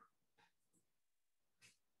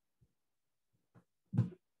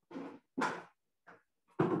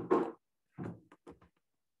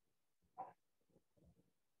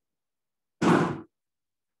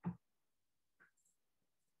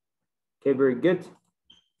 Okay, very good.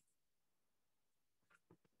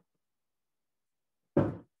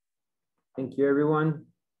 Thank you, everyone.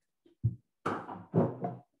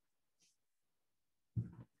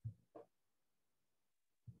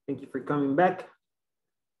 Thank you for coming back.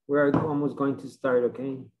 We're almost going to start,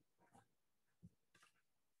 okay?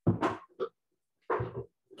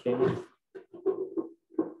 Okay.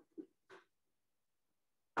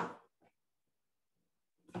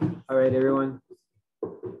 All right, everyone.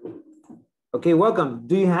 Okay, welcome.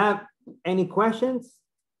 Do you have any questions?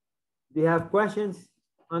 Do you have questions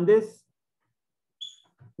on this?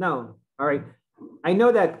 No. All right. I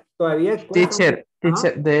know that todavía Teacher,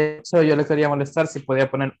 de hecho yo le quería molestar si podía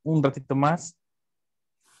poner un ratito más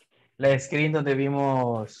la screen donde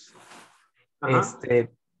vimos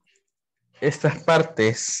estas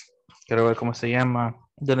partes. Quiero ver cómo se llama.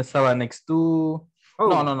 ¿Dónde estaba next to?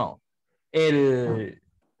 Oh. No. El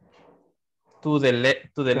to the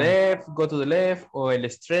left, go to the left, o el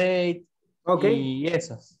straight. Okay. Y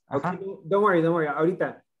esos. Okay. Don't worry.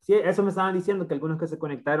 Ahorita, sí, eso me estaban diciendo que algunos que se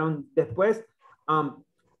conectaron después,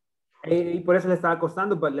 y por eso le estaba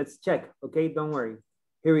costando, but let's check, okay? Don't worry.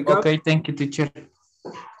 Here we go. Okay, thank you, teacher.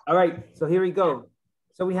 All right, so here we go.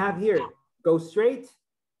 So we have here, go straight,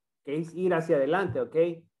 que es ir hacia adelante,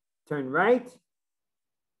 okay? Turn right,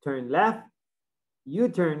 turn left,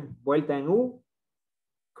 U-turn, vuelta en U,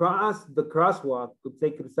 cross the crosswalk,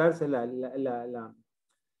 cruzarse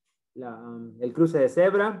el cruce de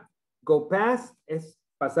cebra. Go past es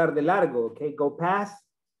pasar de largo, okay? Go past,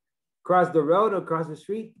 cross the road or cross the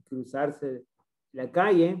street, cruzarse la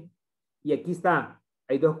calle. Y aquí está,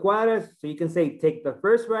 Hay 2 cuadras, so you can say take the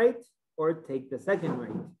first right or take the second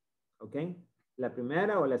right. Okay? La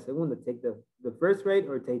primera o la segunda. Take the first right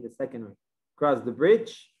or take the second right. Cross the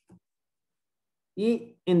bridge.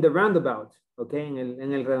 Y in the roundabout. Okay? En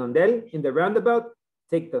el redondel, in the roundabout,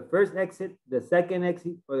 take the first exit, the second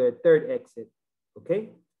exit, or the third exit. Okay?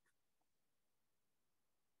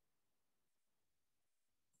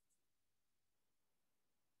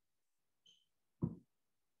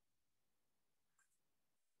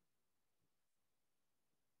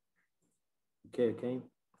 Okay.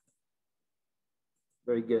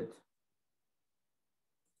 Very good.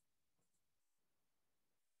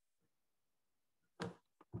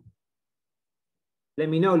 Let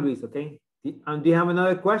me know, Luis, okay? Do you have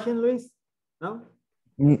another question, Luis? No?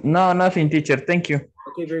 No, nothing, teacher. Thank you.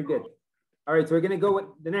 Okay, very good. All right, so we're gonna go with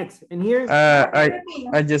the next. And here?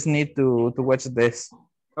 I just need to watch this.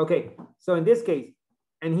 Okay, so in this case,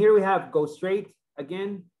 and here we have go straight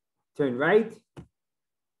again, turn right,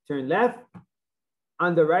 turn left.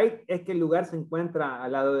 On the right, es que el lugar se encuentra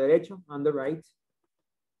al lado derecho, on the right.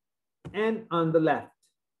 And on the left,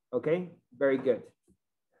 okay? Very good.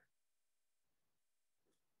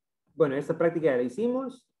 Bueno, esta práctica ya la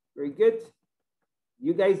hicimos. Very good.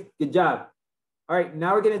 You guys, good job. All right,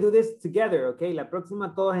 now we're going to do this together, okay? La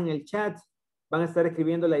próxima, todos en el chat van a estar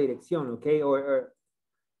escribiendo la dirección, okay?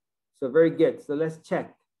 So very good. So let's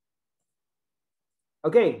check.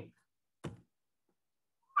 Okay.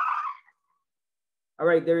 All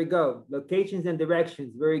right, there we go. Locations and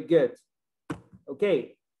directions. Very good.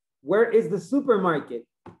 Okay. Where is the supermarket?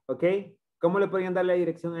 Okay. ¿Cómo le podrían dar la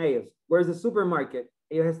dirección a ellos? Where's the supermarket?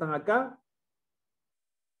 Ellos están acá.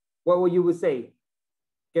 What would you say?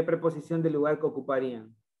 ¿Qué preposición del lugar que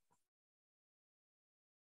ocuparían?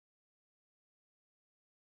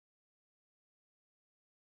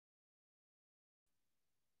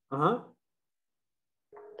 Ajá.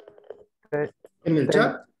 En el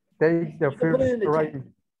chat. Take the first right.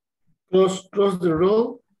 Cross the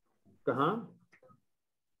road. Uh-huh.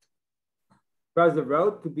 Cross the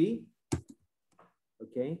road could be.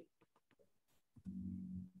 Okay.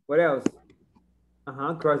 What else?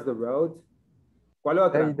 Uh-huh. Cross the road. ¿Cuál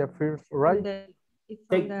otra? Take the first right.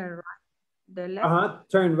 Take the left. Uh-huh.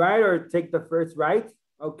 Turn right or take the first right.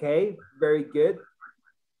 Okay. Very good.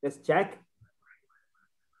 Let's check.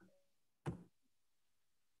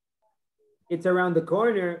 It's around the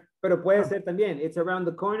corner, pero puede ser también. It's around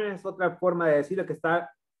the corner es otra forma de decirlo que está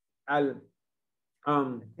al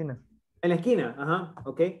en la esquina. Ajá.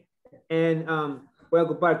 Okay. And puede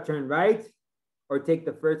ocupar turn right or take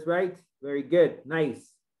the first right. Very good.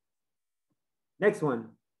 Nice. Next one.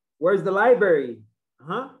 Where's the library?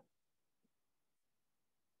 Uh-huh.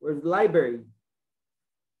 Where's the library?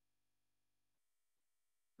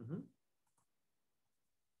 Uh-huh.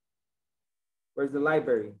 Where's the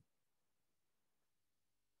library?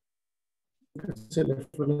 Oh,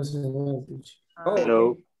 hello.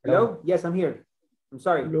 Okay. Hello? Yes, I'm here. I'm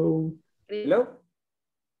sorry. Hello. Hello?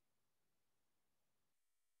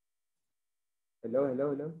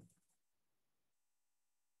 Hello?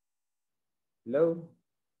 Hello?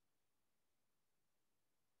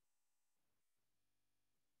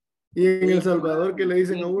 Y en El Salvador que le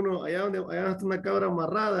dicen a uno, allá está una cabra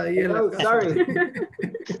amarrada, ahí en la casa. Sorry.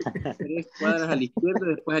 3 cuadras a la izquierda,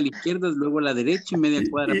 después a la izquierda, luego a la derecha y media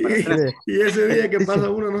cuadra para atrás. Y ese día que pasa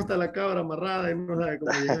uno no está la cabra amarrada y no sabe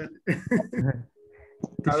cómo llegar.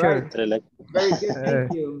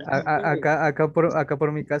 Acá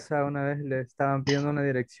por mi casa una vez le estaban pidiendo una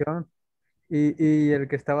dirección y el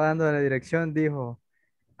que estaba dando la dirección dijo,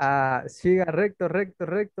 siga recto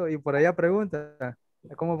y por allá pregunta.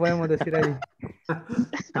 ¿Cómo podemos decir ahí?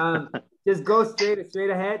 Just go straight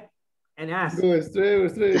ahead and ask. Go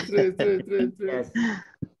straight. Yes.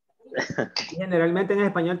 Y generalmente en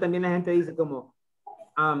español también la gente dice como,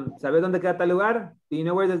 ¿sabes dónde queda tal lugar? Do you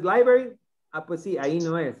know where this library? Pues sí, ahí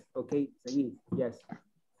no es. Ok, seguí. Yes.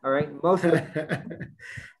 All right.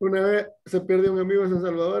 Una vez se perdió un amigo en San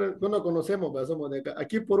Salvador. No nos conocemos, pero somos de acá.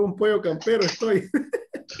 Aquí por un pollo campero estoy.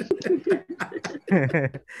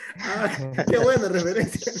 Qué buena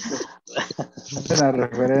referencia. Buena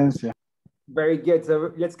referencia. Very good.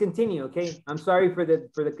 So let's continue, okay? I'm sorry for the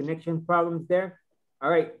connection problems there. All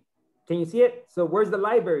right. Can you see it? So where's the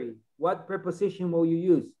library? What preposition will you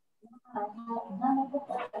use?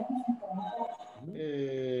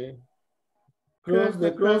 Cross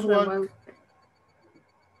the crosswalk.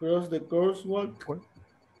 Cross the crosswalk.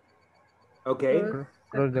 Okay.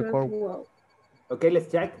 Cross the crosswalk. Okay,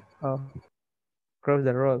 let's check. Cross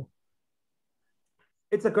the road.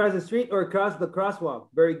 It's across the street or across the crosswalk.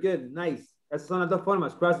 Very good. Nice. Esas son las dos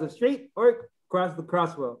formas. Cross the street or cross the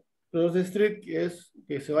crosswalk. Cross the street es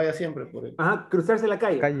que se vaya siempre por él. Ajá, cruzarse la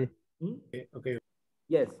calle. Calle. Okay.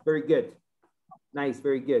 Yes, very good. Nice,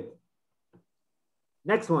 very good.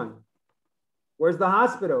 Next one. Where's the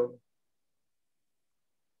hospital?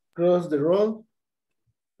 Cross the road.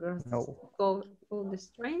 No. Go the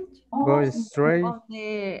straight. Go straight On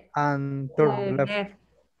the and turn left.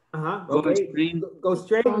 Uh-huh. Go Okay. straight. Go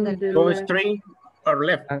straight. On the Go left. straight or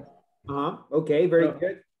left. Uh-huh. Okay, very No.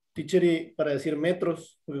 good. Teacher, y para decir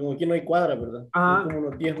metros, porque como aquí no hay cuadra, ¿verdad? Ajá. Hay como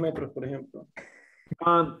unos 10 metros, por ejemplo.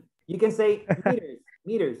 You can say meters.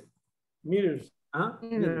 Meters. Meters. Uh-huh.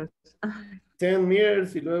 Meters. 10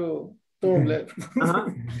 meters y luego turn left.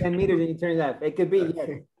 Uh-huh. 10 meters and you turn left. It could be,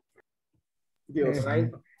 yes. Dios.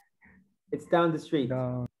 Right? It's down the street.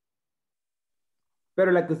 No.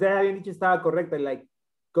 Pero la que ustedes habían dicho estaba correcta. Like,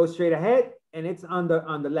 go straight ahead and it's on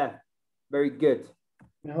the left. Very good.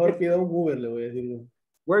 Mejor pida un Uber, le voy a decir.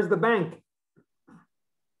 Where's the bank?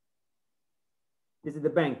 This is the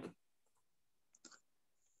bank.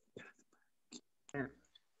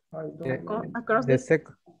 Across The the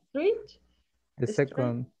second. street. The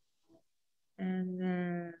second.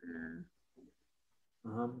 And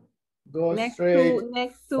Go next straight.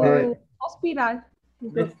 to hospital.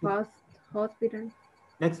 Next to- Hospital.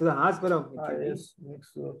 Next to the hospital. Yes,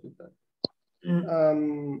 next to hospital.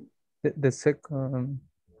 The second.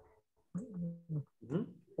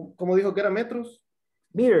 ¿Cómo dijo que era metros?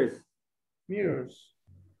 Meters. Meters.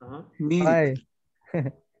 Five.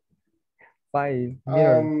 5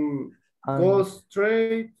 meters. Go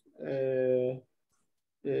straight.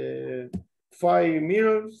 5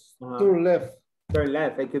 meters. Turn left. Turn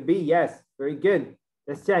left. It could be, yes. Very good.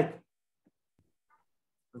 Let's check.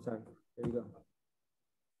 I'm sorry. There you go.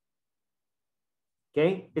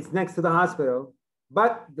 Okay, it's next to the hospital,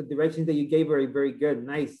 but the directions that you gave are very good.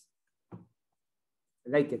 Nice. I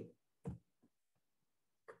like it.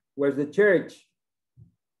 Where's the church?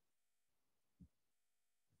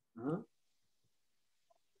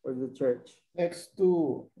 Where's the church? Next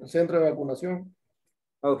to el centro de vacunación.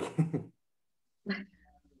 Okay.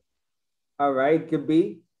 All right, could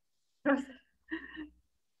be.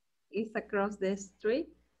 It's across the street.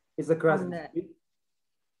 It's across the street.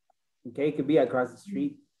 Okay, it could be across the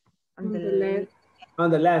street. On the left. On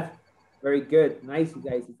the left. Very good. Nice, you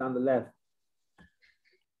guys. It's on the left.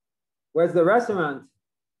 Where's the restaurant?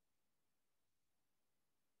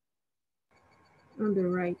 On the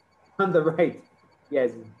right. On the right.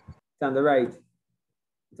 Yes, it's on the right.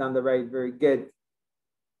 It's on the right. Very good.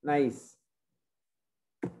 Nice.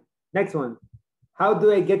 Next one. How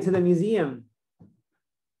do I get to the museum?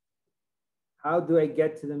 How do I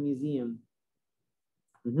get to the museum?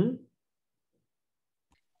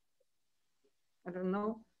 I don't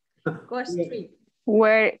know. Go straight.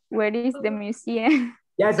 Where is the museum?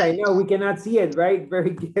 Yes, I know. We cannot see it, right?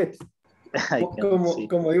 Very good.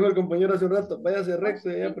 Como dijo el compañero hace un rato, váyase recto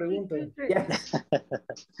y ella pregunta. Yes.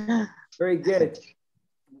 Very good.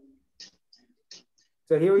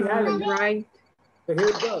 So here we have it. Right. So here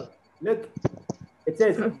we go. Look, it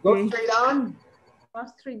says go straight on. Go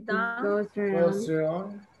straight down. Go straight Go on. straight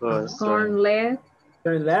on. Turn left.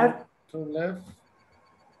 Turn left. Turn left.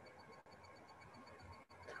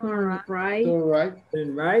 Turn right. Turn right.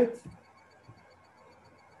 Turn right.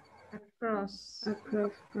 Across.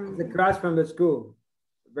 It's across from the school.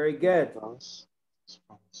 Very good.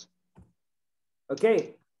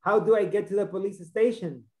 Okay, how do I get to the police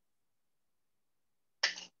station?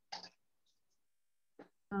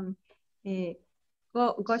 Go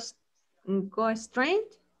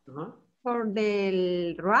straight. For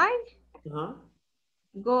the right.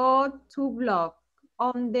 Go 2 blocks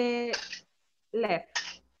on the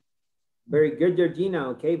left. Very good, Georgina.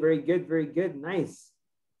 Okay, very good, very good. Nice.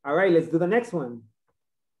 All right, let's do the next one.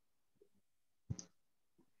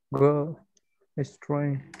 Go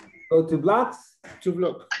straight. Go 2 blocks. 2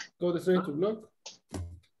 blocks. Go the straight 2 blocks.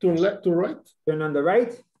 Turn left to right. Turn on the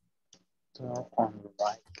right. Turn on the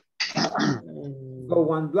right. Go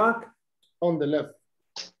 1 block. On the left.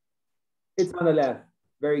 It's on the left.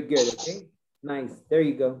 Very good, okay? Nice, there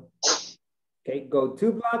you go. Okay, go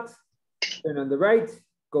 2 blocks. Turn on the right.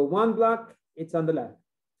 Go 1 block. It's on the left.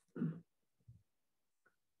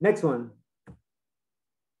 Next one.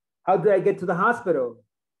 How do I get to the hospital?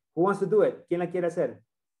 Who wants to do it? ¿Quién la quiere hacer?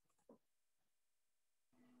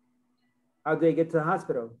 How do I get to the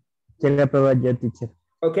hospital? Quiero probar yo, teacher.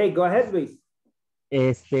 Okay, go ahead, Luis.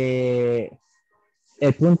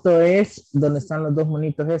 El punto es donde están los dos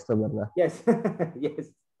monitos estos, ¿verdad? Yes,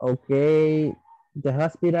 yes. Okay, the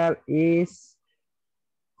hospital is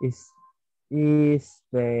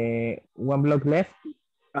the 1 block left.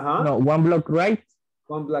 No, 1 block right.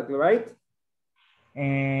 1 block right.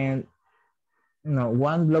 And no,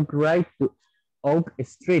 1 block right to Oak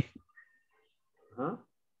Street. Huh?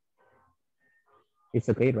 It's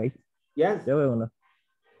okay, right? Yes. Yo veo uno.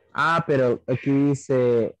 Ah, pero aquí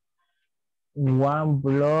dice 1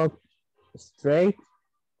 block straight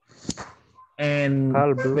and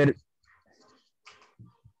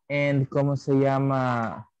 ¿cómo se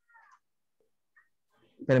llama?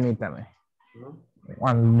 Permítame.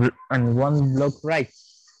 One block right.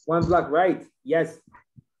 1 block right. Yes.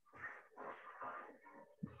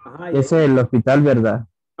 Ese es el hospital, ¿verdad?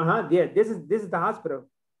 Yeah. This is the hospital.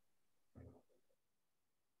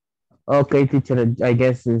 Okay, teacher. I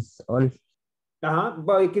guess it's all.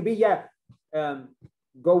 But it could be, yeah.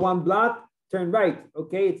 Go 1 block, turn right.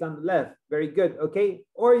 Okay, it's on the left. Very good. Okay,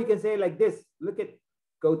 or you can say it like this. Look at,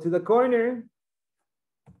 go to the corner,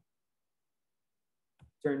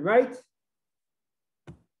 turn right,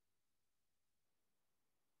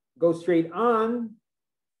 go straight on,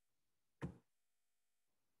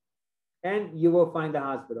 and you will find the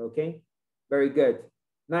hospital. Okay, very good.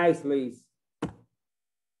 Nice, Luis.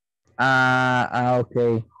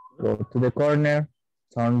 Okay. Go to the corner,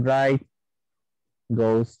 turn right,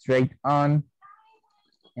 go straight on,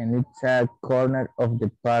 and it's a corner of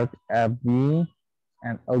the Park Avenue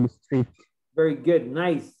and Oak Street. Very good,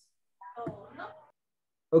 nice.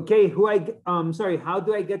 Okay, sorry, how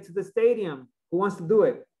do I get to the stadium? Who wants to do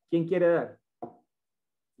it? ¿Quién quiere dar?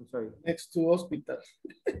 I'm sorry. Next to hospital.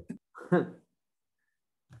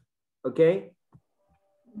 Okay.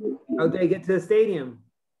 How do I get to the stadium?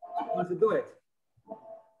 Who wants to do it?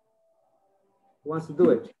 Who wants to do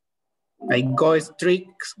it? I go straight.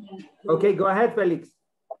 Okay, go ahead, Felix.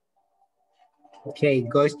 Okay,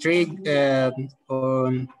 go straight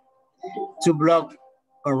on 2 blocks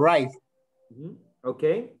on right.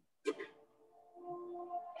 Okay.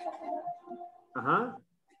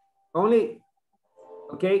 Only,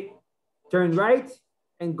 okay, turn right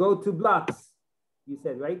and go 2 blocks. You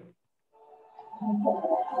said, right?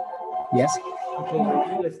 Yes. Okay,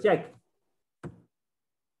 let's check.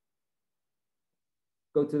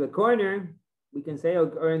 Go to the corner. We can say,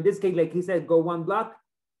 or in this case, like he said, go 1 block,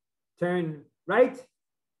 turn right,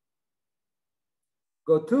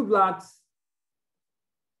 go 2 blocks,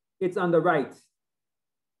 it's on the right.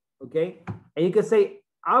 Okay, and you can say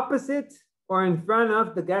opposite or in front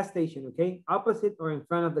of the gas station. Okay, opposite or in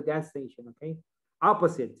front of the gas station. Okay,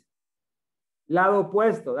 opposite, lado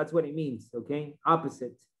opuesto, that's what it means. Okay,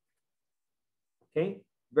 opposite. Okay,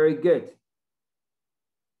 very good.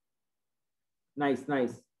 Nice,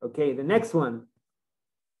 nice. Okay, the next one.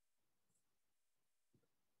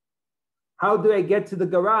 How do I get to the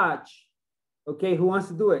garage? Okay, who wants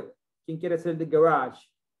to do it? ¿Quién quiere hacer the garage?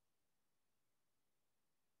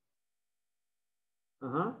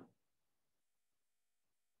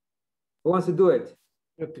 Who wants to do it?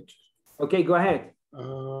 Okay, go ahead.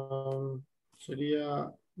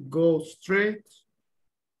 Sería go straight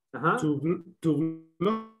to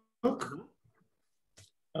block.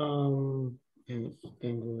 Go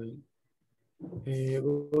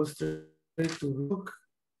straight to block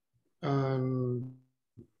and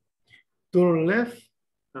turn left.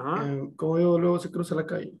 And como digo, luego se cruza la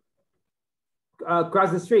calle.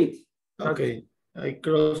 Cross the street. Okay, I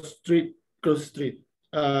cross street.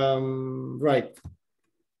 Right.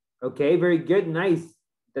 Okay, very good, nice.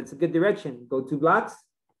 That's a good direction. Go 2 blocks.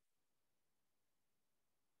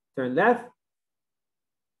 Turn left.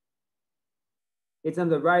 It's on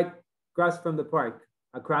the right, across from the park.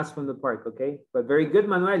 Okay? But very good,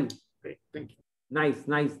 Manuel. Okay, thank you. Nice,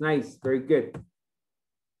 nice, nice. Very good.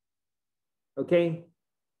 Okay.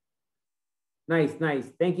 Nice,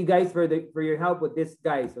 nice. Thank you guys for your help with this,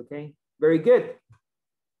 guys. Okay. Very good.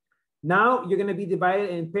 Now you're gonna be divided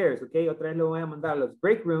in pairs. Okay. Otra vez lo voy a mandar a los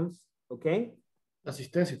break rooms. Okay.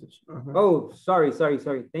 Asistencia. Oh, sorry.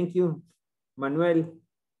 Thank you, Manuel.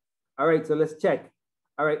 All right. So let's check.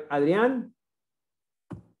 All right, Adrián.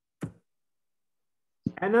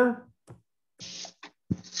 Anna.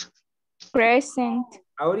 Present.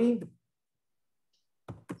 Auri.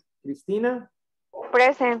 Cristina.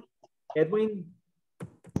 Present. Edwin.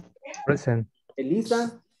 Present.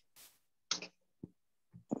 Elisa.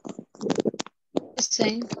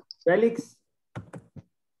 Present. Felix.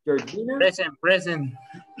 Georgina. Present.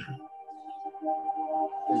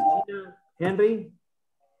 Georgina. Henry.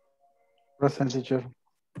 Present, teacher.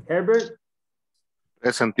 Herbert.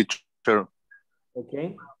 Present, teacher.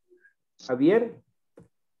 Okay. Javier.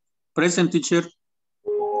 Present, teacher.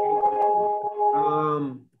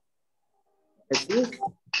 Jesus.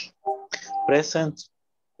 Present.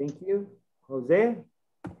 Thank you. Jose.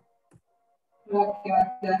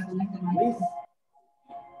 Luis.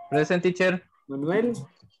 Present, teacher. Manuel.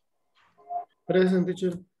 Present,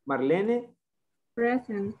 teacher. Marlene.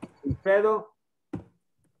 Present. Alfredo.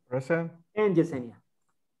 Present. And Yesenia.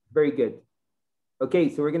 Very good. Okay,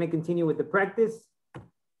 so we're going to continue with the practice.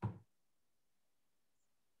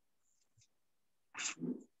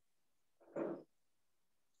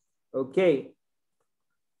 Okay.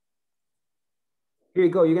 Here you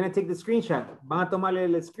go. You're going to take the screenshot. Van a tomarle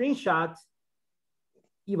el screenshot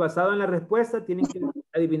y basado en la respuesta tienen que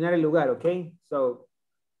adivinar el lugar, okay? So,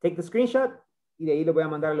 take the screenshot y de ahí lo voy a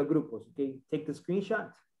mandar a los grupos, okay? Take the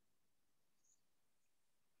screenshot.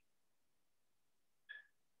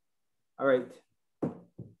 All right.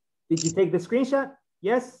 Did you take the screenshot?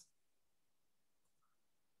 Yes?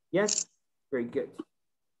 Yes? Very good.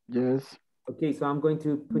 Yes. Okay, so I'm going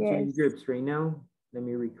to put you in groups right now. Let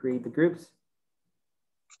me recreate the groups.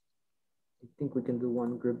 I think we can do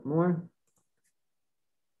one group more.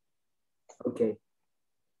 Okay.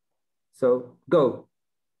 So, go.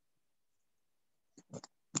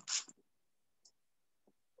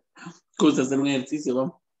 Gusta hacer un ejercicio,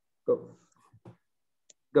 vamos. Go.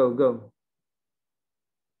 Go, go.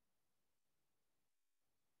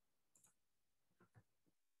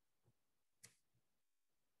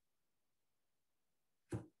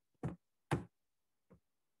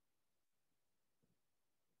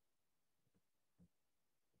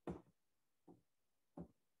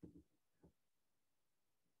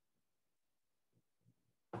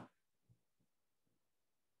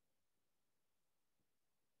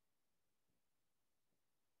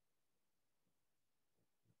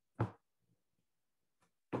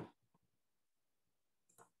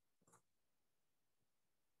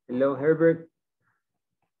 Hello, Herbert.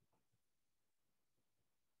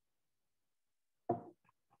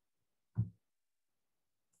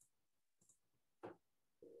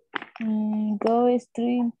 Go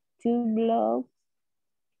straight 2 blocks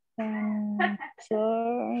and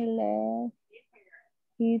turn left.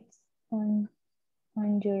 It's on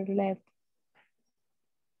your left.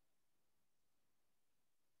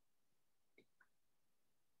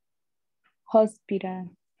 Hospital.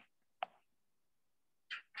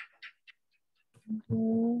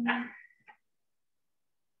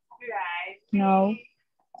 No.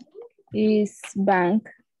 Is bank.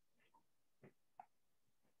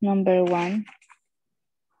 Number 1.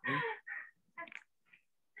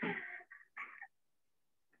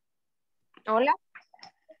 Hola.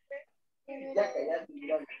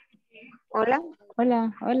 Hola.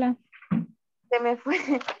 Hola, hola. Se me fue.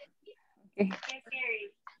 Okay.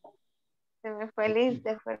 Se me fue Liz.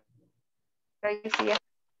 Se fue. Ahí sí ya.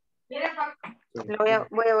 Lo voy a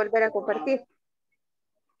volver a compartir.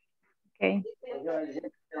 Okay.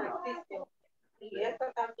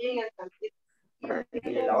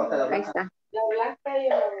 Ahí está.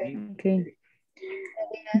 Okay.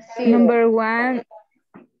 Sí. Number 1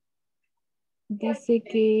 dice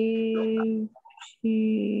que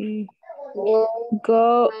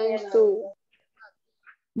go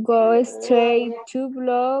straight 2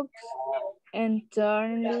 blocks and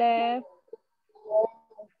turn left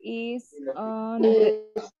is on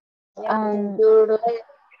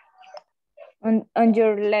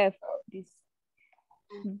your left. This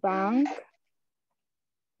bank.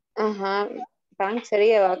 Ajá. Bank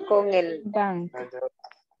sería con el bank.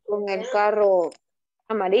 Con el carro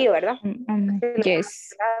amarillo, ¿verdad?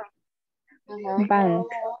 Yes. Ajá. Bank.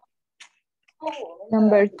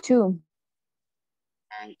 Number 2.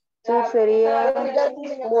 Two sería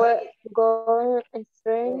go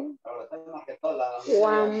straight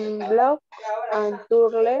 1 block and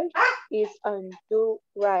turn left is on to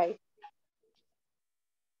right.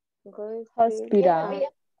 Hospital.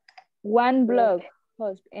 1 block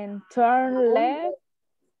and turn left.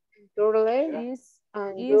 Turn left is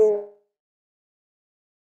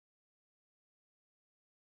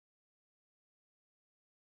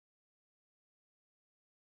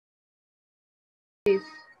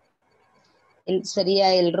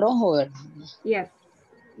sería el rojo, ¿verdad? Yes.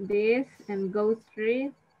 This and go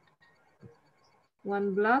straight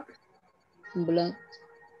 1 block.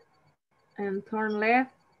 And turn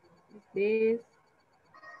left. This.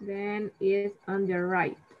 Then is on the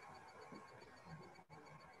right.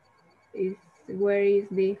 Where is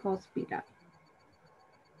the hospital?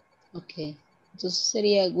 Okay. Entonces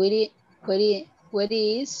sería where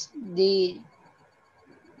is the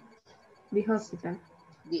hospital?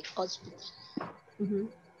 The hospital. Mm-hmm.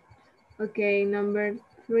 Okay, number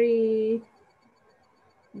 3.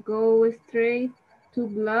 Go straight 2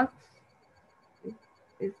 blocks.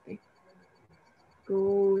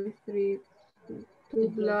 Go straight 2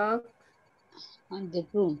 blocks. And the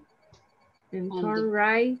room. And turn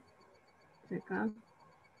right.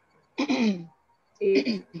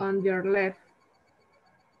 is on your left.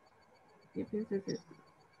 ¿Qué piensas de esto?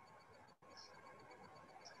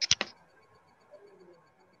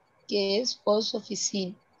 ¿Qué es post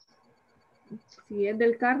office? Si es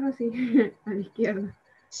del carro, sí, a la izquierda.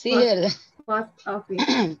 Sí, ¿verdad? Post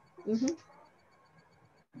office.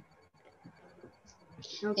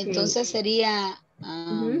 Okay. Entonces sería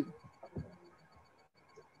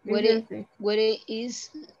where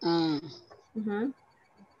is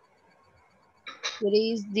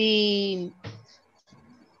the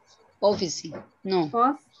office? No.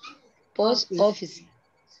 Post office.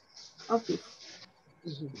 Office.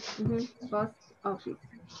 Post office.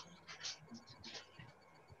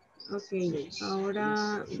 Okay,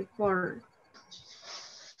 ahora before.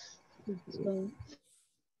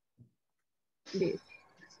 This.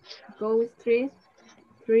 Go street,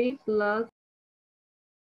 3 blocks.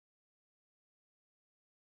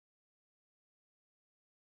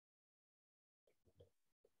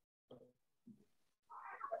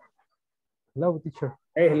 Hello, teacher.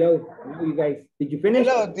 Hey, hello. Hello, you guys. Did you finish?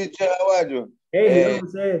 Hello, teacher. How are you? Hey, hello,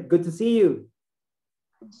 Jose. Good to see you.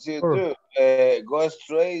 See you too. Go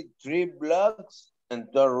straight 3 blocks and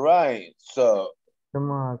turn right. So.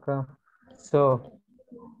 Vamos acá.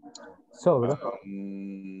 So, ¿verdad?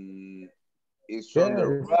 It's on the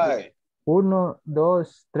right. 1, 2,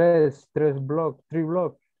 3 blocks, 3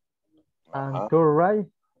 blocks. And turn right.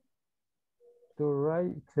 Turn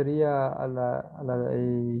right sería a la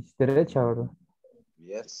derecha, ¿verdad?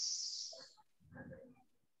 Yes.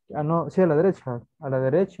 Ah, no, sí, a la derecha. A la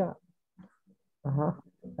derecha. Ajá.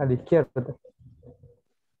 A la izquierda.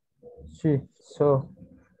 Sí, so.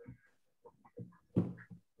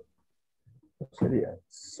 Sería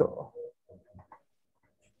so.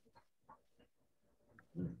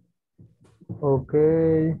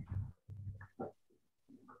 Okay.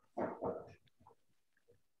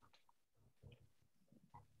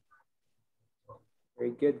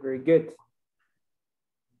 Very good, very good.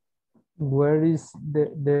 Where is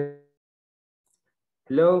the...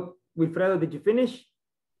 Hello, Wilfredo, did you finish?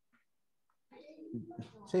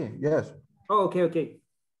 Sí, yes. Oh, okay, okay.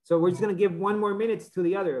 So we're just gonna give 1 more minute to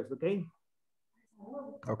the others, okay?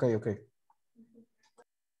 Okay, okay.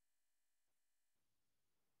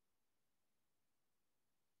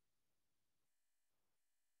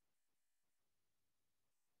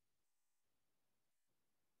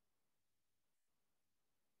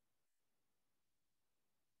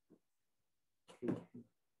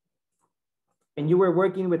 And you were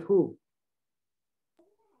working with who?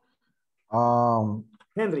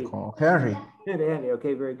 Henry. Henry. Henry,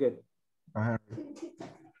 okay, very good. Henry.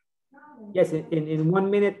 Yes, in 1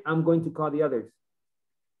 minute, I'm going to call the others.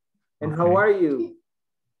 And Okay. how are you,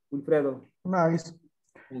 Wilfredo? Nice.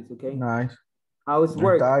 Nice, okay. Nice. How's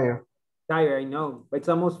work? I'm tired. Tired, I know. But it's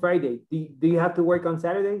almost Friday. Do you have to work on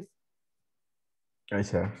Saturdays?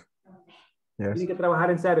 Yes, yes. Yes. Tiene que trabajar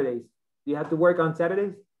en Saturdays. Do you have to work on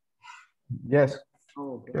Saturdays? Yes.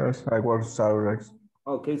 Oh, okay. Yes, I work Saturdays.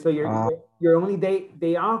 Okay, so your only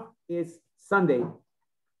day off is Sunday.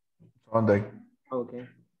 Sunday. Okay.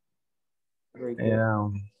 Very good.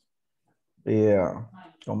 Yeah.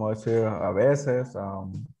 Como decir, a veces.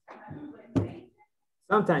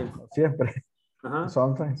 Sometimes. Siempre. Uh-huh.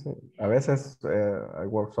 Sometimes. A veces I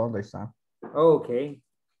work Sundays. Oh, okay.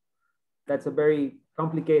 That's a very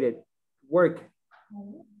complicated work.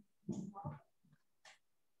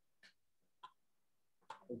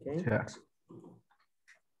 Okay. Yes.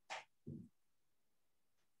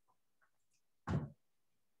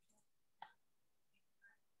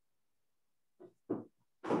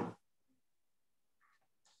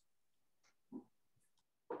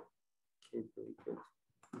 Okay, very good.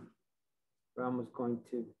 We're almost going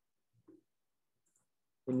to.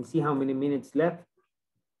 Let me see how many minutes left.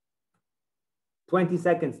 20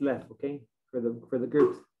 seconds left, okay, for the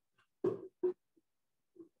groups.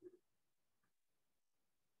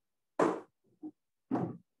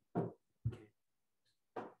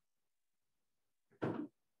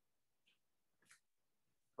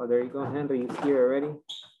 Oh, there you go, Henry. He's here already.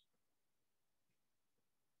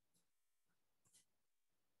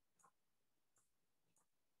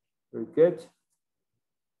 Very good.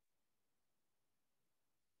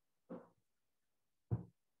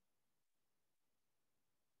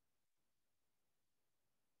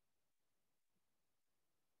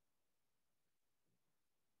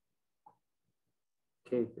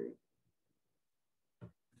 Okay, great.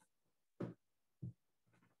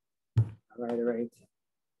 All right, all right.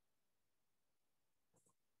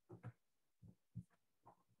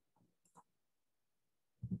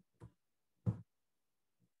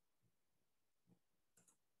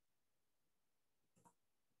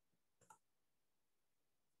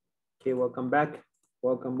 Okay, welcome back.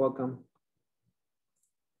 Welcome, welcome.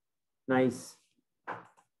 Nice.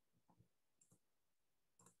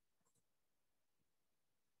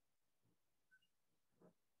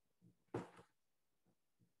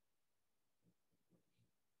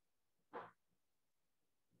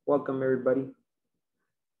 Welcome, everybody.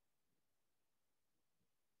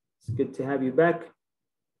 It's good to have you back.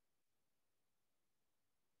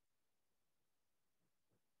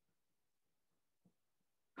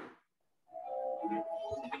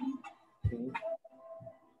 Okay.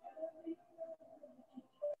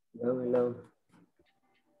 Hello, hello.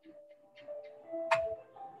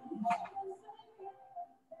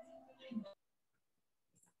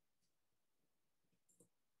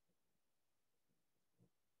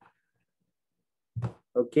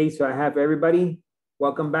 Okay, so I have everybody.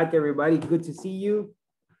 Welcome back, everybody. Good to see you,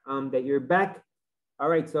 that you're back. All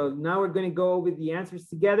right, so now we're gonna go over the answers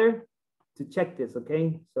together to check this,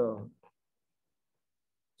 okay? So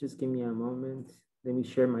just give me a moment. Let me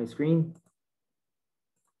share my screen.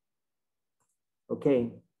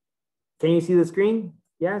 Okay, can you see the screen?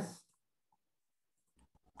 Yes?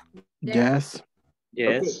 Yes.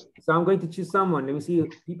 Yes. Okay, so I'm going to choose someone. Let me see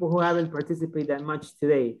people who haven't participated that much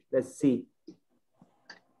today. Let's see.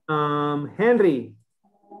 Henry.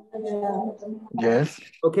 Yes.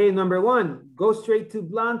 Okay, number one, go straight to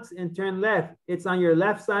blocks and turn left. It's on your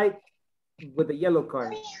left side with the yellow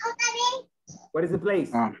card. What is the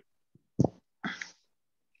place?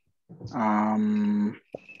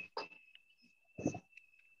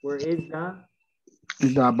 Where is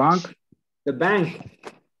the bank? The bank.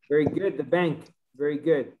 Very good, the bank. Very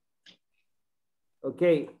good.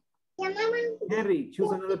 Okay. Henry,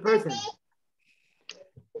 choose another person.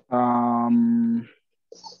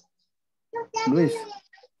 Luis.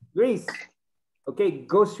 Luis. Okay,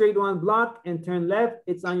 go straight one block and turn left.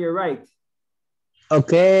 It's on your right.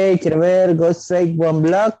 Okay, quiero ver, go straight one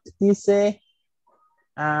block, dice,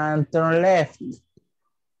 and turn left.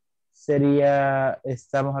 Sería,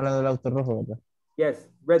 estamos hablando del auto rojo, ¿verdad? Yes,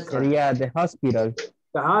 red car. Sería the hospital.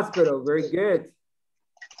 The hospital, very good.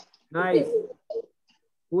 Nice.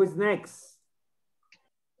 Who is next?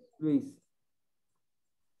 Luis.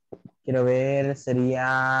 Quiero ver,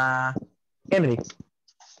 sería Henry.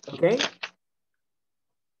 Okay.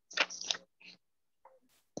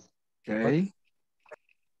 Okay.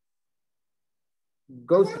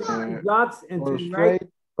 Go straight to blocks and go turn straight,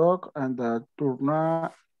 right. talk, and to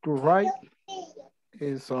right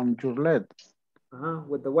is on your left.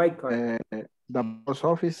 With the white card. The post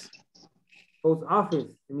office. Post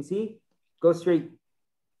office. Let me see. Go straight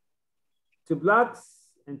to blocks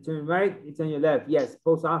and turn right. It's on your left. Yes,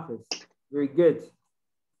 post office. Very good.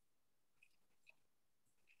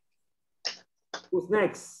 Who's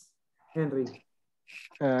next? Henry.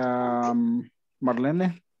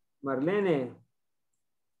 Marlene. Marlene.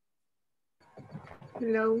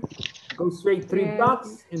 Hello. Go straight 3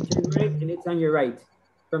 blocks and turn right, and it's on your right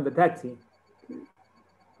from the taxi.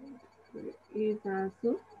 Is a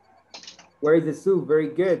zoo? Where is the zoo? Very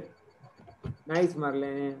good. Nice,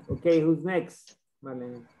 Marlene. Okay, who's next?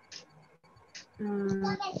 Marlene.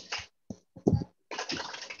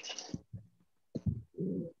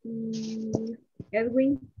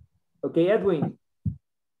 Edwin. Okay, Edwin.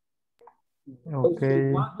 Go straight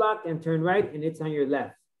Okay. 1 block and turn right, and it's on your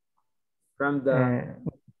left from the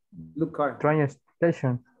blue car. Train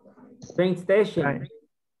station. Train station.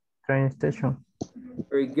 Train station.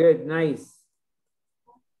 Very good. Nice.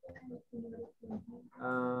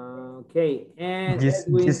 Okay, and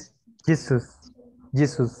Edwin. Jesus.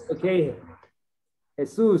 Okay,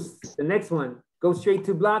 Jesus, the next one. Go straight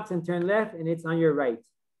 2 blocks and turn left, and it's on your right.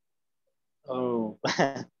 Oh.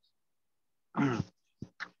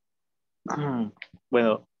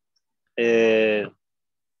 Bueno,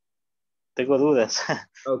 tengo dudas.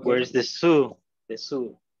 Okay. Where's the zoo? The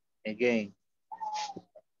zoo, again.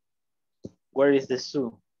 Where is the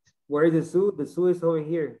zoo? Where is the zoo? The zoo is over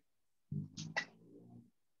here.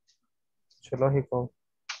 Zoológico.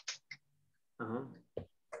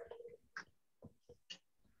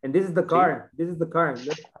 And this is the car. This is the car.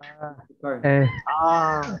 Look, the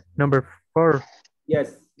car. Number 4.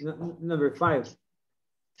 Yes, number 5.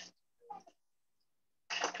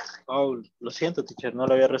 Oh, lo siento, teacher, no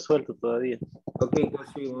lo había resuelto todavía. Okay, go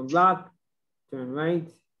straight 1 block, turn right.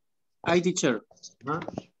 Hi, teacher.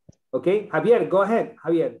 Okay, Javier, go ahead,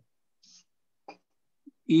 Javier.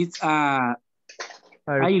 It's a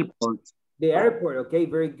airport. The airport, okay,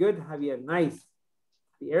 very good, Javier, nice.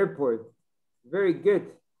 The airport, very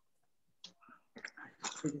good.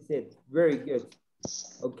 This is it, very good.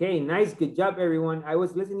 Okay, nice, good job, everyone. I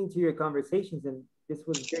was listening to your conversations and this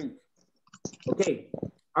was great. Okay,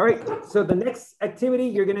 All right, so the next activity,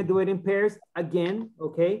 you're gonna do it in pairs again,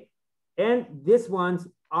 okay? And these ones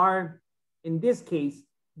are, in this case,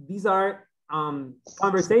 these are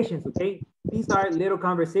conversations, okay? These are little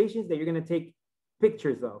conversations that you're gonna take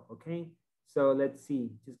pictures of, okay? So let's see,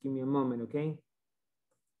 just give me a moment, okay?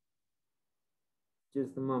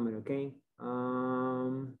 Just a moment, okay?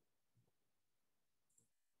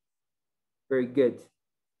 Very good.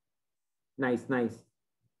 Nice, nice.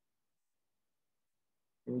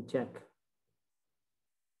 Let me check.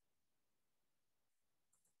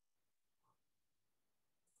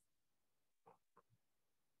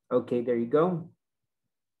 Okay, there you go.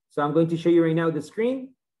 So I'm going to show you right now the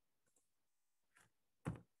screen.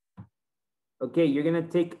 Okay, you're gonna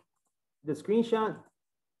take the screenshot.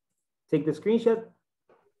 Take the screenshot,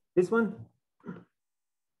 this one.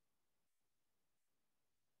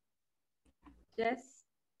 Yes.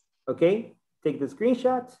 Okay, take the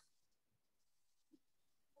screenshot.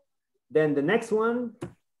 Then the next one.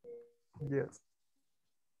 Yes.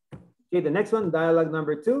 Okay, the next one, dialogue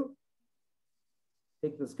number 2.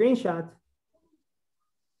 Take the screenshot.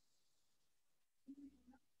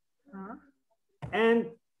 And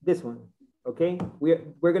this one, okay?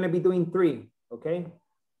 We're gonna be doing 3, okay?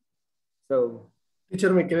 So.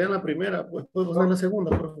 Teacher, me quedé en la primera, pues puedo pasar a la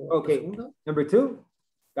segunda, por favor. Okay, number 2,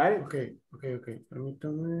 got it? Okay.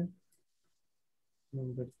 Permítame.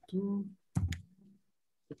 Number 2.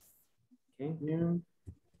 Okay. Yeah.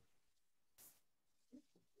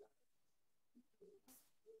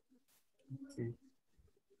 Okay.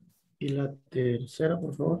 Y la tercera,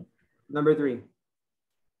 por favor. Number 3.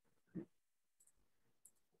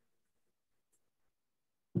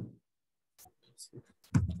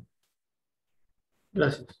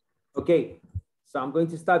 Gracias. Okay, so I'm going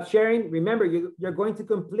to stop sharing. Remember, you're going to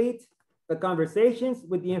complete the conversations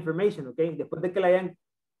with the information, okay? Después de que la hayan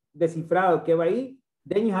descifrado qué va ahí,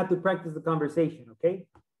 then you have to practice the conversation, okay?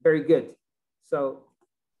 Very good. So.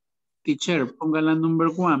 Teacher, ponga la number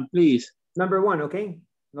 1, please. Number 1, okay?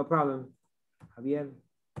 No problem. Javier.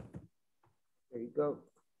 There you go.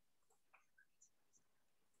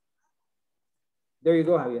 There you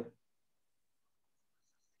go, Javier.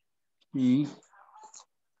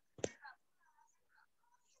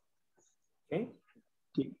 Okay.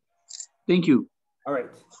 Thank you. All right.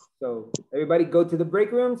 So everybody go to the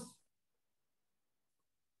break rooms.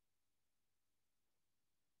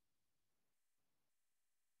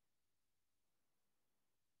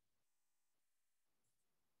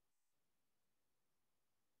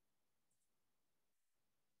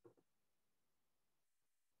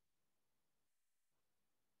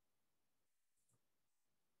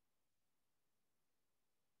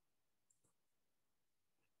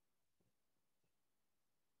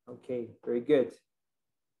 Okay, very good.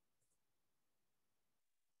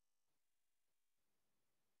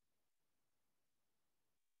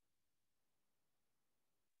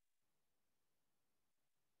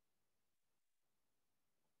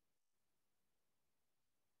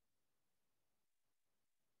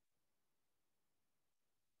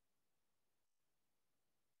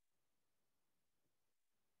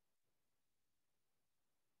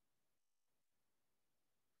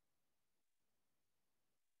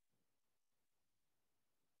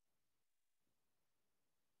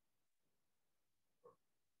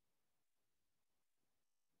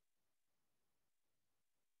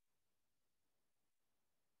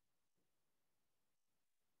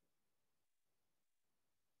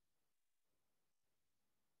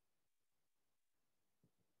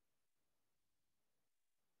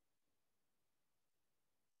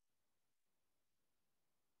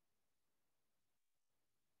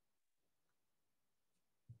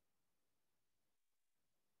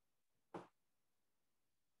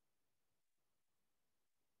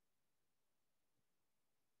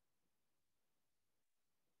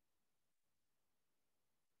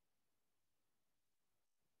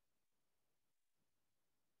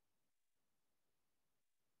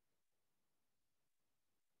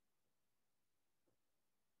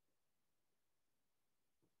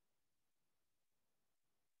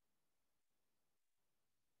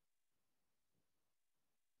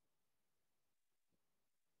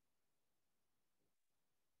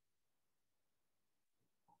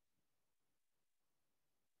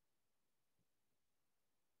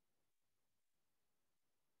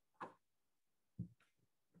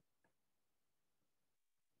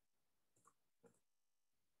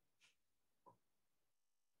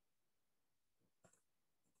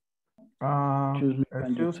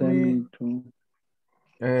 Excuse me.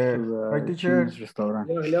 Hi, teacher. Restaurant.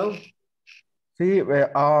 Hello. Sí,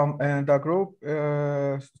 en the group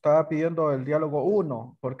estaba pidiendo el diálogo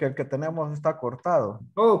 1 porque el que tenemos está cortado.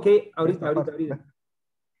 Oh, ok, ahorita.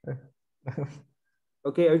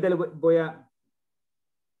 Ok, ahorita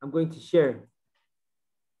I'm going to share.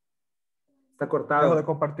 Está cortado. Dejo de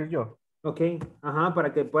compartir yo. Ok, ajá,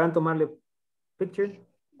 para que puedan tomarle picture.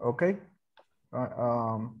 Ok.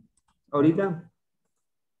 Ahorita.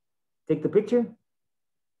 Take the picture.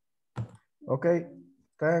 Ok,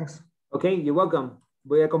 thanks. Ok, you're welcome.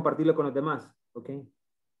 Voy a compartirlo con los demás. Ok.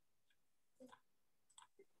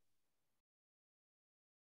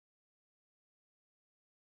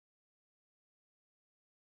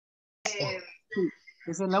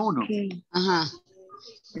 Esa es la 1. Ajá.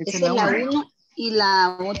 Esa Esa es la 1 y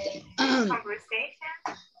la otra.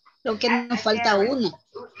 Creo que nos falta una.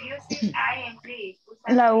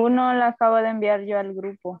 La 1 la acabo de enviar yo al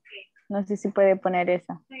grupo. No sé si puede poner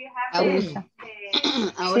esa. Ahorita.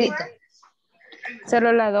 Ahorita. Sí.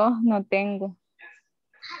 Solo la 2 no tengo.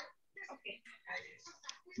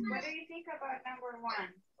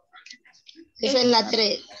 Esa es la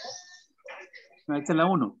 3. No, esta es la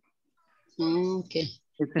 1. Ok.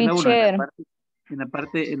 Esta es la 1. En la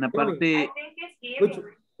parte.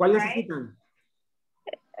 ¿Cuál necesitan?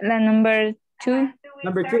 La number 2.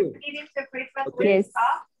 Number 2. Okay. Yes.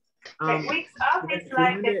 Weeks off is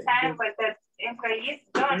like the time when the employees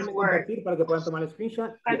don't work. Para que puedan tomar el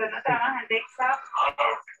screenshot. Cuando no trabajan, weeks off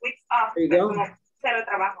is weeks off. There you go. Como cero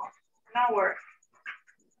trabajo. No work.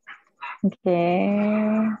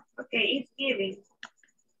 Okay. Okay, it's giving.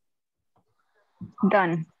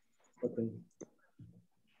 Done. Okay.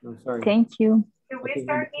 I'm sorry. Thank you. Do we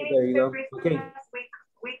start giving the Christmas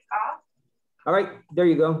weeks off? All right, there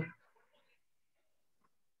you go.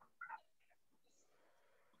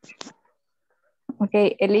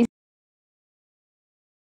 Okay, Elisa.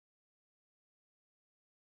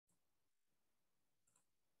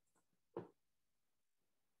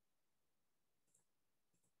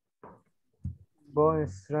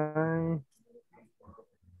 Boys try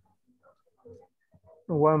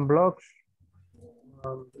one blocks.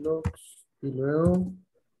 Y luego.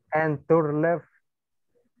 And turn left.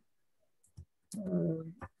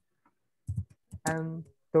 And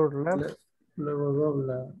turn left. Luego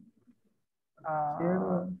dobla.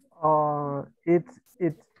 It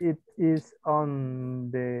is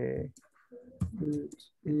on the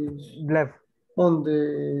left. On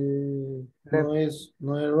the left.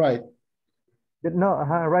 No es right. No,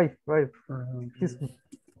 right. Excuse me.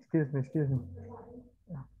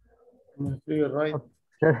 No escribe right.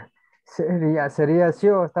 Sería sí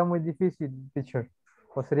o está muy difícil, teacher.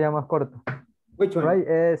 O sería más corto. Which one? Right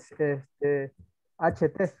es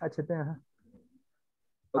HT, ajá.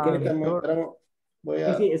 Okay. Voy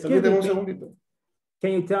a... Excuse me, un segundito.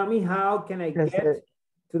 Can you tell me how can I get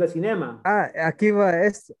to the cinema? Aquí va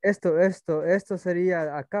esto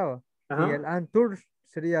sería acá. Ajá. Y el Antour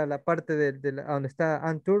sería la parte de donde está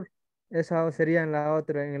Antour. Esa sería en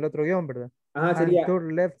el otro guión, ¿verdad? Ajá, sería.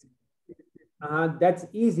 Antour left. Ajá, that's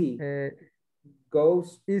easy.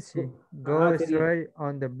 Goes easy. Go straight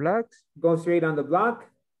on the blocks. Go straight on the block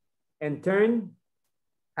and turn.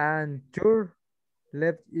 And turn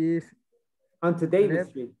left is onto Davis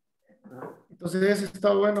Street. Entonces ese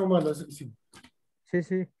está bueno o malo. Sí.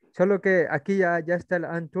 Sí. Solo que aquí ya está el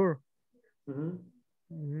Antour.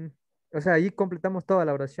 O sea, ahí completamos toda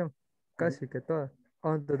la oración. Casi que toda.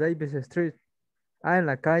 On the Davis Street. En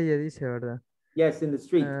la calle dice, ¿verdad? Yes, in the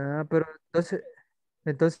street. Pero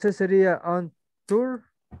entonces sería on tour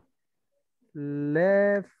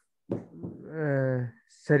left.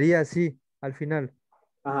 Sería así al final.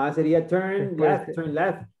 Ajá, sería turn left, turn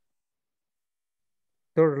left.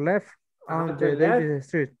 Turn left on the Davis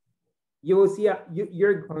Street. You will see you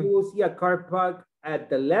will see a car park at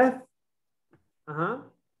the left. Ajá.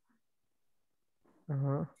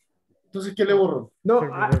 Entonces, ¿qué le borro? No,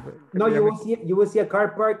 you will see a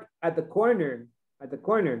car park at the corner.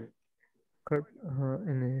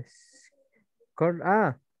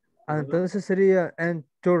 Entonces sería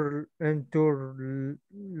enter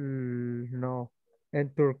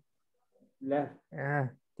left.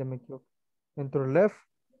 Ya me equivoco. Enter left.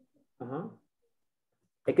 Ajá.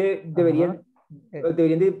 Es que deberían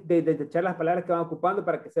de echar las palabras que van ocupando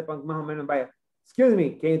para que sepan más o menos, vaya. Excuse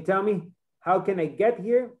me, can you tell me how can I get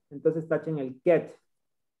here? Entonces tachen el get.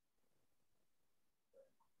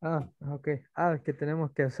 Ok. Que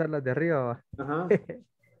tenemos que hacerlas de arriba, ¿va? Ajá.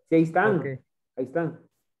 Sí, ahí están. Okay. Ahí están.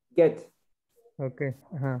 Get. Ok.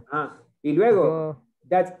 Ajá. Y luego,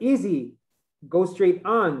 that's easy. Go straight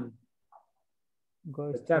on.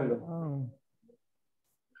 Go straight on.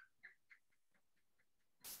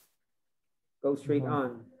 Go straight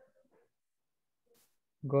on.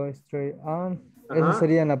 Go straight on. Eso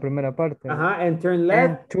sería en la primera parte. Ajá, and turn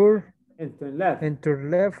left. And turn left. And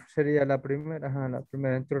turn left sería la primera. Ajá, la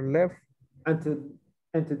primera. And turn left.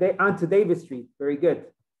 Onto Davis Street. Very good.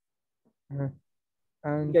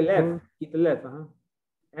 And keep the left. Keep the left.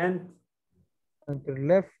 And turn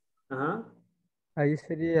left. Ahí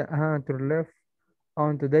sería, turn left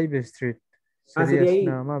onto Davis Street. Sería así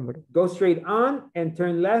nada más, bro. Go straight on and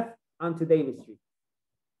turn left onto Davis Street.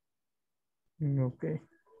 Ok.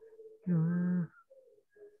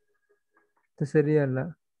 Esta sería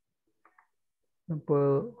la... No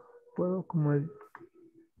puedo como el...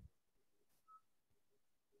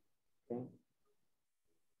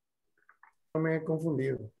 No me he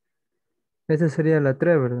confundido. Esa sería la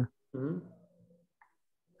 3, ¿verdad?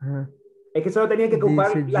 Ajá. Es que solo tenía que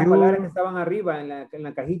ocupar las palabras que estaban arriba en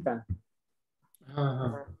la cajita.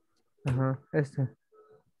 Ajá, esta.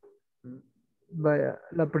 Vaya,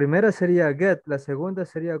 la primera sería get, la segunda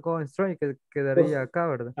sería go straight, que quedaría acá,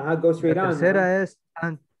 ¿verdad? Ajá, go straight on. La tercera es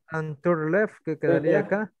and turn left, que quedaría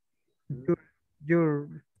acá.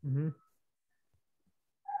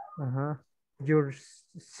 Ajá. You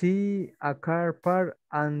see a car park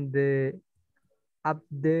and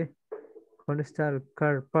 ¿dónde está el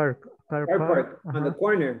car park? Car park, on the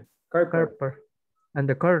corner. Car park. And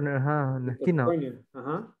the corner, ajá, en la esquina.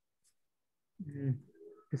 Ajá.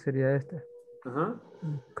 ¿Qué sería este? Ajá.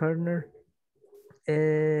 Corner.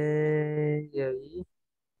 Y ahí.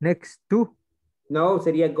 Next to. No,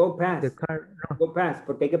 sería go past. The car, no. Go past,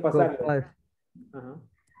 porque hay que pasar. Go past.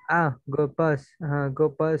 Ajá. Go past. Ajá,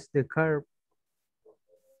 go past the car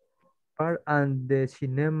park and the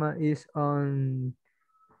cinema is on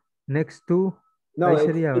next to. No, ahí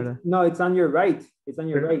sería, ¿verdad? No, it's on your right. It's on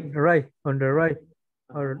your right. Right, on the right.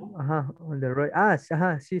 Or, on the right.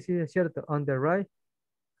 Ajá, sí, es cierto. On the right.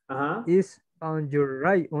 Is on your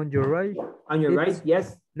right. On your right. On your right,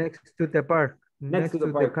 yes. Next to the park. Next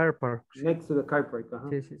to the car park. Next to the car park.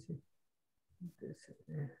 Sí. Entonces,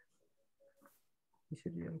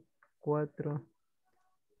 sería 4.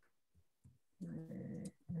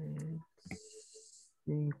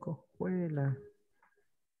 5. Juela.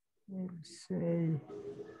 6.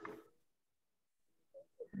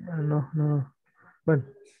 No. Bueno.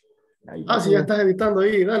 Sí, ya estás editando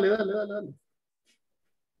ahí. Dale.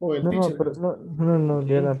 O el teacher. Pero no,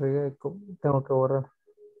 ya la regué. Tengo que borrar.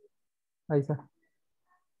 Ahí está.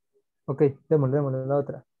 Ok, démosle la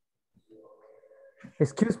otra.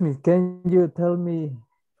 Excuse me, can you tell me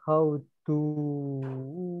how to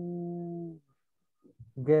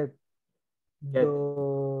get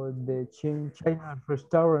the China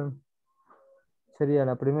restaurant? Sería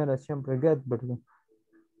la primera siempre, get, ¿verdad?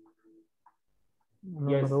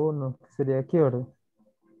 Número 1, sería aquí, ¿verdad?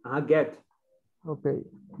 Get. Ok.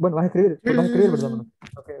 Bueno, vas a escribir, ¿verdad?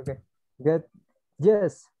 Ok. Get,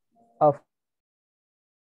 yes.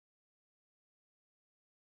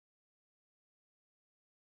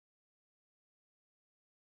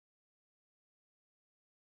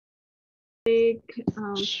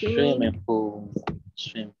 Swimming pool.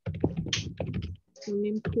 Swimming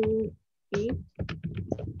pool is.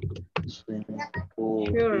 Swimming pool.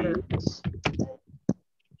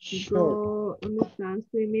 Sure. Go understand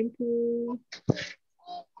swimming pool.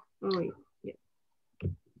 Oh yeah.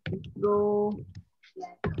 Go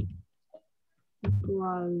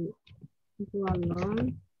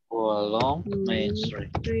along Main Street.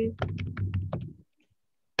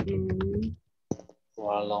 And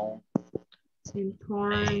go along and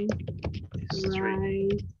turn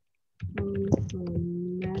right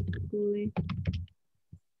automatically.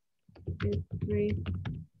 Street.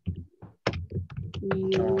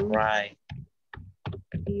 Turn right.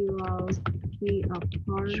 You will see a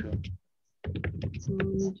park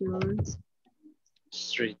on your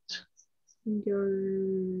street.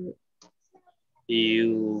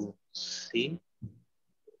 You see?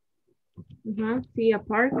 See a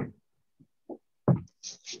park.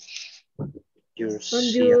 You on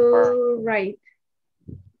see your a park. right.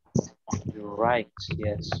 On your right,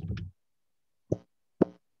 yes.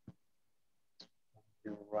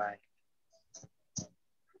 Your right.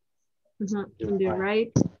 On the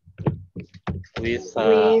right. With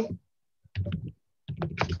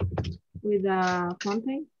a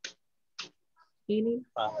fountain in it.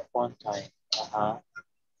 A fountain.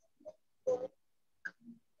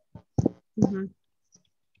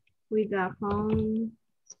 With a fountain.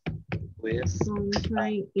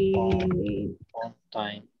 Fountain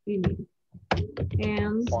in it.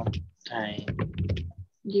 And fountain.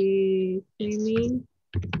 The swimming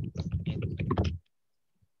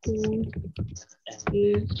pool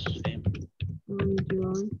is on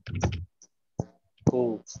your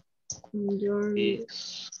pool. Your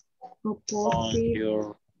is opposite. on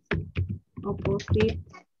your Opposite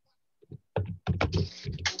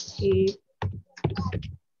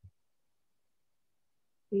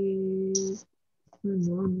is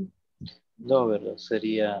no, ¿verdad?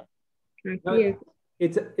 Sería No,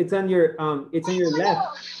 it's on your left.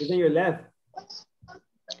 It's on your left.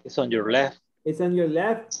 it's on your left. It's on your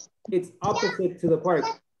left. It's opposite to the park.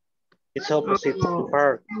 It's opposite to the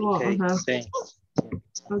park. Okay, thanks.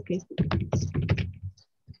 Okay.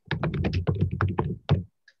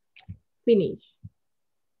 Finish.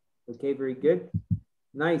 Okay, very good.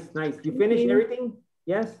 Nice, nice. You finished everything?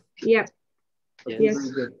 Yes? Yep. Okay, yes.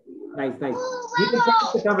 Very good. Nice, nice. You can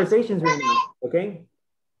finish the conversations right now, okay?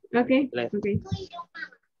 Okay. Left. Okay.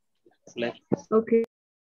 Left. Okay.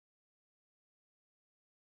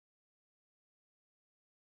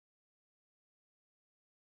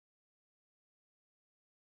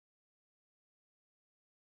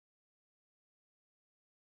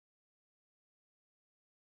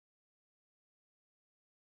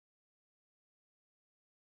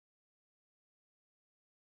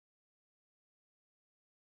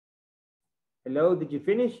 Hello, did you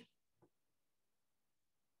finish?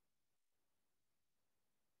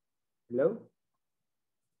 Hello?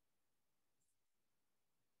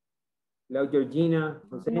 Hello, Georgina,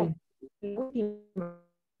 Jose.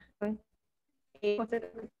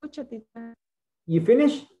 You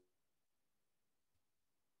finished?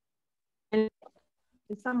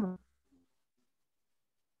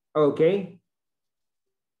 Okay.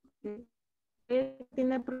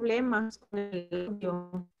 Tiene problemas con el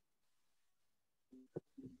audio.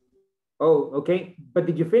 Oh, okay. But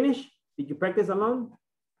did you finish? Did you practice alone?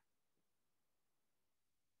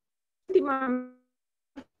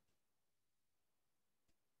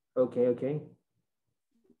 Okay, okay.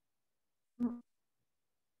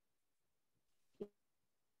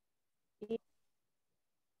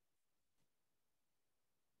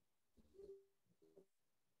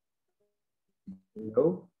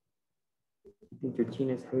 Hello? I think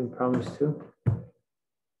Georgina is having problems too.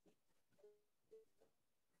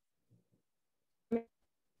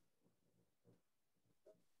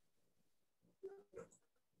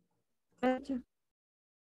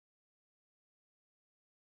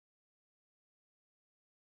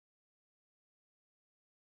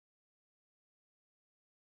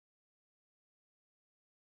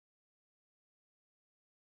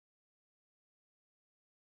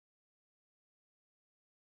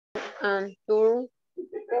 Tour.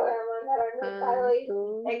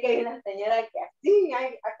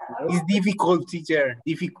 It's difficult, teacher.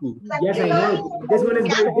 Difficult. Yes, I know. This one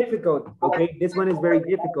is very difficult. Okay, this one is very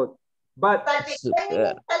difficult. But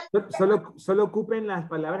solo ocupen las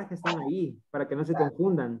palabras que están ahí para que no se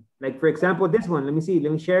confundan. Like, for example, this one. Let me see.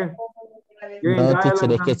 Let me share. You're in No, dialogue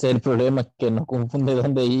teacher, es now. que ese es el problema, que nos confunde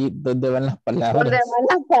dónde van las palabras. ¿Dónde van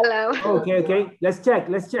las palabras? Okay, okay. Let's check.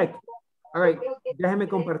 Let's check. All right. Déjame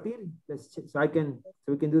compartir. Let's check, so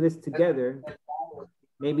we can do this together.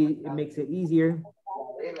 Maybe it makes it easier.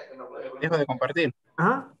 Dejo de compartir.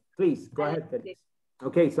 Please go ahead, Felix.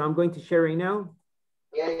 Okay, so I'm going to share right now.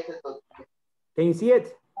 Can you see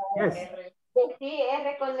it? Yes. Sí,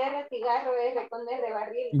 R con R cigarro, R con R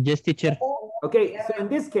barril. Yes, teacher. Okay, so in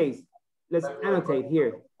this case, let's annotate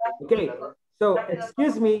here. Okay, so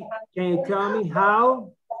excuse me, can you tell me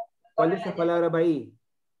how? ¿Cuál es la palabra va ahí?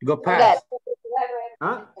 Go past.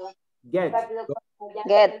 Get.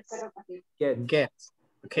 Get.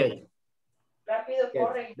 Okay.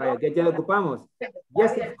 Vaya, get ya lo ocupamos.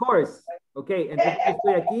 Yes, of course. Okay, entonces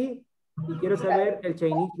estoy aquí y quiero saber el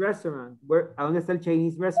Chinese restaurant. ¿A dónde está el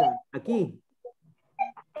Chinese restaurant? Aquí.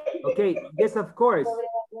 Okay, yes, of course.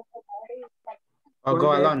 Or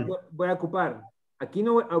go along. Voy a ocupar. Aquí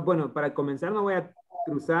no voy, bueno, para comenzar no voy a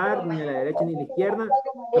cruzar ni a la derecha ni a la izquierda.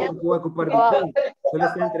 Voy a ocupar between. Solo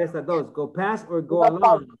está entre estas dos. Go past or go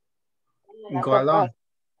along. Go along.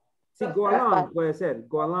 Sí, go along puede ser.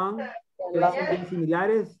 Go along. Son bien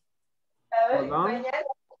similares. Go along.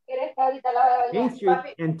 Main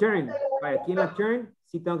Street and turn. Vaya, aquí en la turn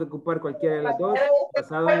sí tengo que ocupar cualquiera de las dos.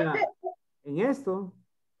 Basado en esto.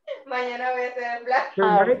 Mañana voy a hacer en blanco.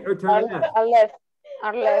 Turn right or turn left? Left.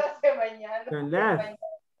 Left. Turn left.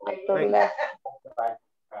 Turn left.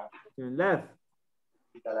 Turn left.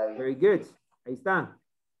 Very good. Ahí está.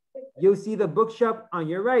 You see the bookshop on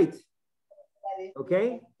your right.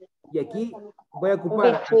 Okay. Y aquí voy a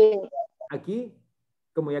ocupar. Aquí,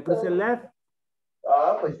 como ya crucé el left.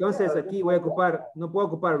 Entonces aquí voy a ocupar, no puedo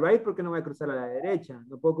ocupar right porque no voy a cruzar a la derecha.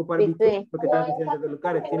 No puedo ocupar between porque tengo que ser en dos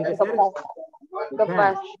lugares. Tiene que ser go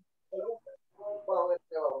past.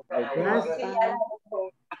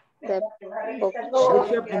 The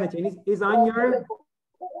Bookshop in the Chinese is on your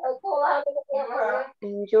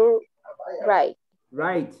right.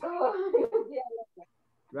 Right.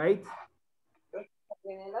 Right.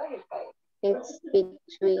 It's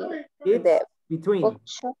between It's the between.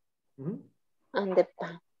 bookshop and the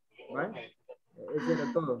bank. Right. Eso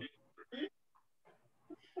era todo.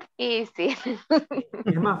 Easy.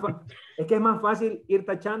 Es que es más fácil ir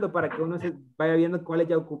tachando para que uno se vaya viendo cuáles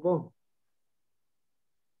ya ocupó.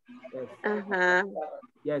 Yes.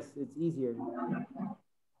 Yes, it's easier.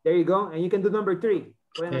 There you go. And you can do number 3.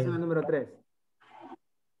 Pueden hacer el número 3.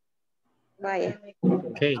 Vaya.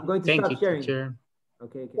 Okay. I'm going to Thank stop you, sharing. teacher.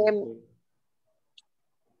 Okay.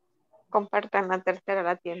 Compartan la tercera,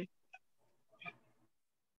 la tienen.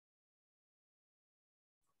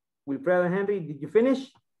 Wilfredo Henry, did you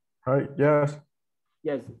finish? Right, yes.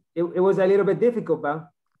 Yes. It was a little bit difficult, Bob.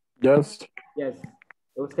 Yes. Yes.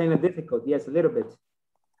 It was kind of difficult. Yes, a little bit.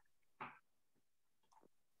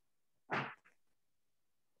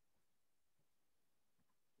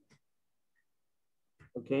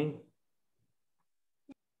 Okay.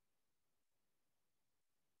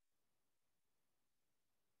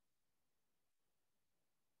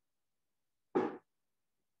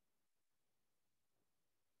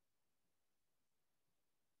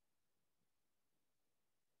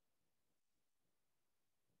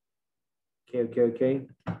 Okay.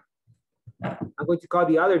 I'm going to call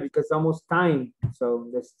the other because it's almost time. So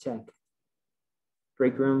let's check.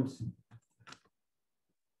 Break rooms.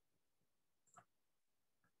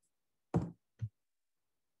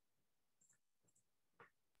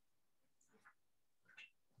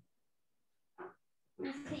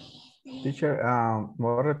 Teacher, me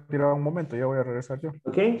voy a retirar un momento, ya voy a regresar yo.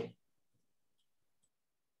 Okay.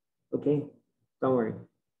 Okay, don't worry.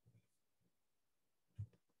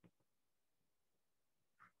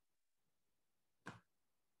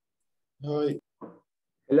 Hi.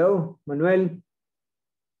 Hello, Manuel.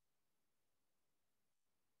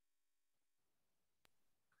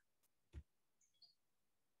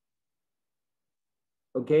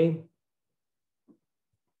 Okay.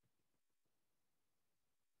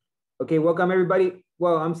 Okay, welcome everybody.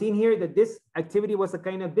 Well, I'm seeing here that this activity was a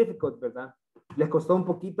kind of difficult, ¿verdad? Les costó un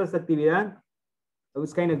poquito esta actividad. It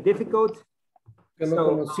was kind of difficult. Que no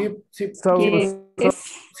conocí,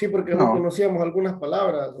 sí, porque no conocíamos algunas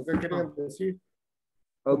palabras. ¿O qué querían decir?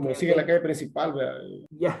 Como sigue la calle principal, ¿verdad?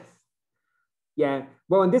 Yes. Yeah.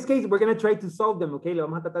 Well, in this case, we're going to try to solve them, okay? Lo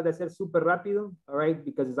vamos a tratar de hacer súper rápido, all right?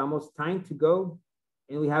 Because it's almost time to go.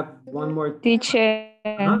 And we have one more. Teacher.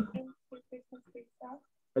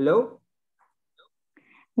 Hello?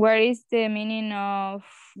 Where is the meaning of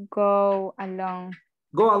go along?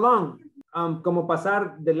 Go along. Como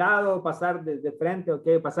pasar de lado, pasar de frente,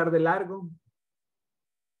 okay? Pasar de largo.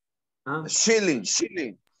 Shilling.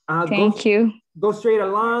 Thank you. Go straight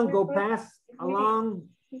along, go past along.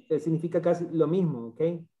 Significa casi lo mismo,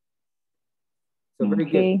 okay? So very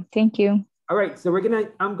good. Thank you. All right, so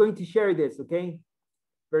I'm going to share this, okay?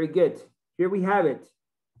 Very good. Here we have it.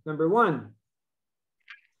 Number 1.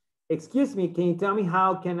 Excuse me, can you tell me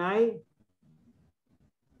how can I?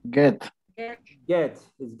 Get. Get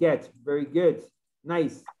is get. Very good.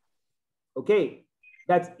 Nice. Okay,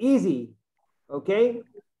 that's easy. Okay,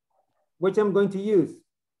 which I'm going to use.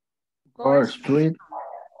 Go straight.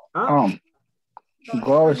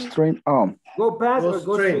 Go straight on. Go past or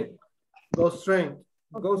go straight? Go straight.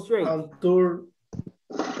 Go straight. And turn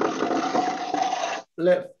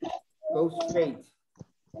left. Go straight.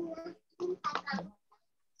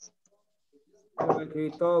 Lo voy a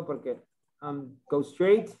escribir todo porque go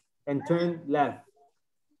straight and turn left.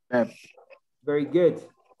 Left. Very good.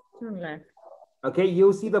 Turn left. Okay,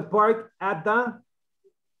 you'll see the park at the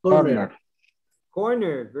Corner.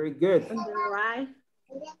 Corner. Very good. On the right.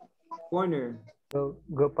 Corner. Go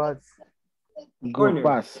past. Corner. Go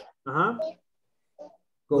past.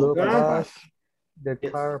 Go past. The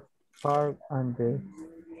car park and the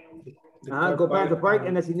Go past the park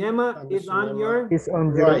and the cinema is on your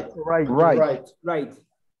right. Right.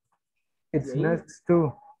 It's next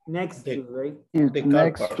to. Next to, right? It's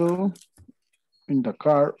next to in the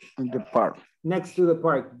car in the park. Next to the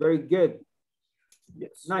park. Very good.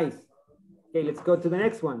 Yes. Nice. Okay, let's go to the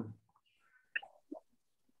next one.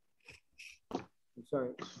 I'm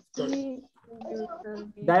sorry.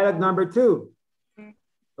 Dialogue number 2.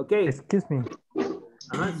 Okay. Excuse me.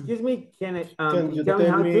 Excuse me. Can you tell me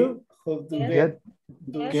how to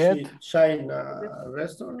get China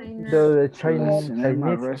restaurant? The Chinese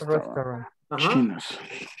restaurant.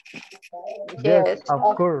 Yes, of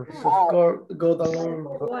course. Go along.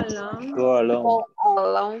 Go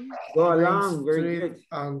along. Go along. Very good.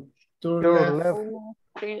 And turn left.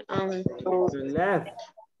 Street and To your left.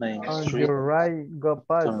 Main On Street. your right, go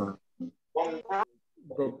past.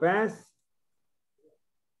 Go past.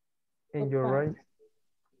 In your right.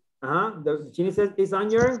 The Chini says it's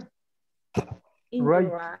on your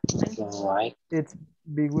Right. Right. It's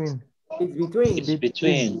between. It's between. It's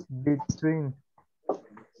between. Between.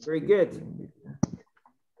 Very good.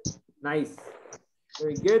 Nice.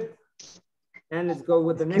 Very good. And let's go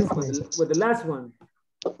with the next one, with the last one.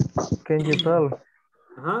 Can you tell?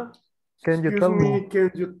 Can you tell me?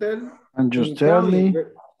 Can you tell? And just tell me.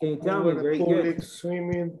 Can you tell me? Very Public good.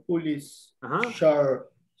 swimming pool is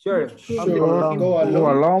Sure.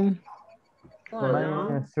 Go along.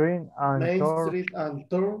 Main Street and Main turn. Street and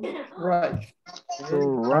turn right. Turn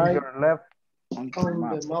On right. your left. On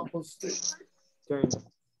the Maple Street. Turn.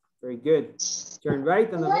 Very good. Turn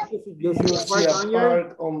right on the left. You'll see a park on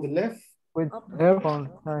park on the left. With fountain.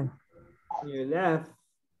 On your left.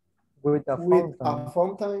 With a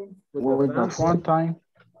fountain. With a fountain.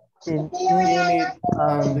 In it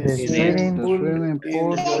and the swimming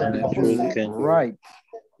pool. Right.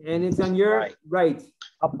 And it's on your right.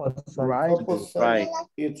 Opposite. Right.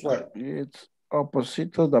 It's right. It's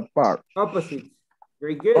opposite to the park. Opposite.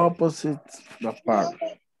 Very good. Opposite the park.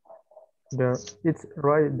 There, it's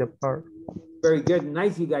right the park. Very good.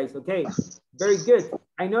 Nice, you guys. Okay. Very good.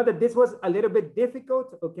 I know that this was a little bit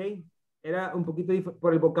difficult. Okay. Era un poquito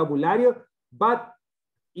por el vocabulario, but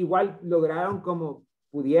igual lograron como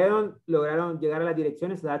pudieron, lograron llegar a las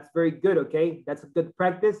direcciones. So that's very good. Okay. That's a good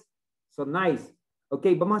practice. So nice.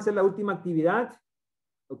 Okay. Vamos a hacer la última actividad.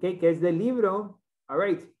 Okay. Que es del libro. All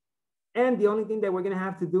right. And the only thing that we're going to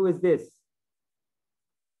have to do is this.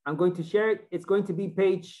 I'm going to share it. It's going to be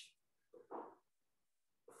page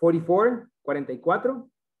 44.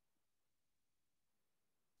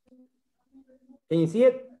 Can you see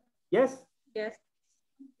it? Yes? Yes.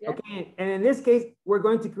 Okay, and in this case, we're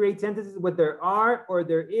going to create sentences with there are or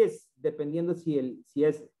there is, dependiendo si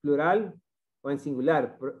es plural o en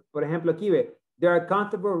singular. Por ejemplo, aquí ve, there are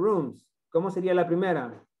comfortable rooms. ¿Cómo sería la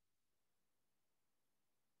primera?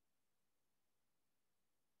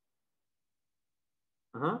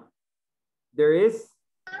 There is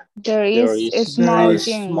a small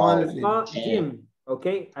gym.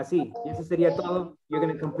 Okay, así. Y eso sería todo. You're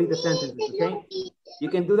going to complete the sentences, okay? You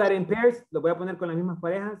can do that in pairs. Lo voy a poner con las mismas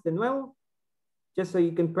parejas de nuevo. Just so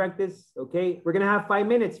you can practice, okay? We're going to have 5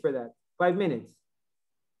 minutes for that. 5 minutes.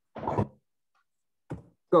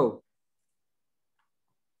 Go.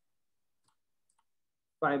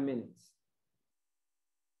 5 minutes.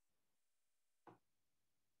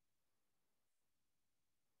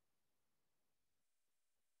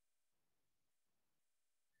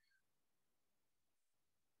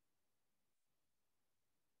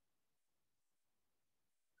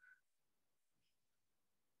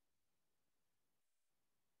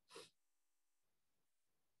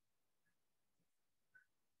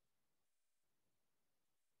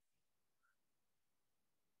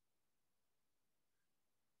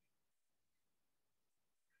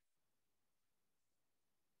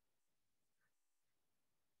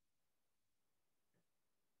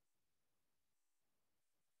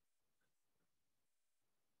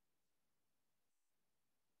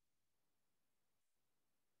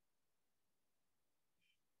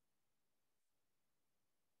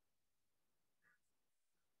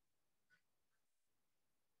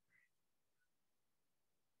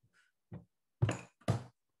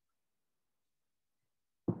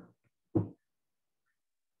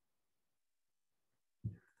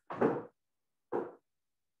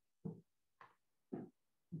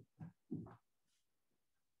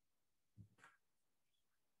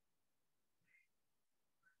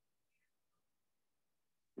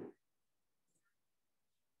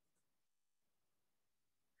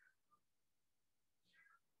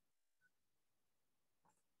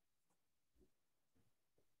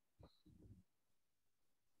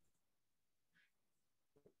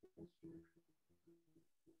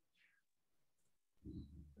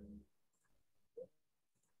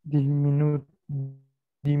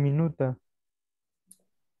 Diminuta.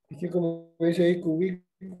 Es que como dice ahí, cubículo.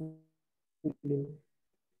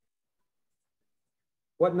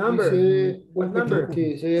 What number? What number?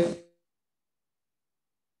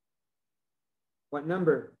 What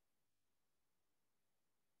number?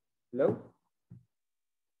 Hello?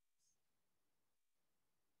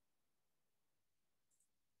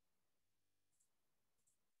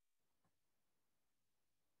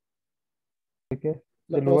 ¿De qué?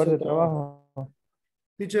 ¿Del lugar de trabajo?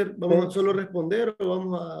 Teacher, ¿vamos a solo responder o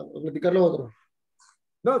vamos a platicar lo otro?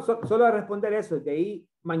 No, solo a responder eso. De ahí,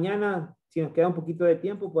 mañana, si nos queda un poquito de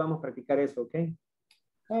tiempo, podamos practicar eso, ¿ok?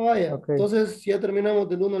 Ah, vaya. Okay. Entonces, ya terminamos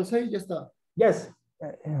del 1 al 6, ya está. Yes.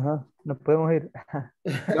 Nos podemos ir.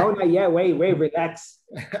 No, not yet. Wait, relax.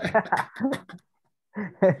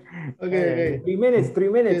 Okay. 3 minutes.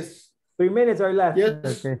 Yes. 3 minutes are left.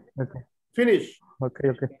 Yes. Okay. Finish.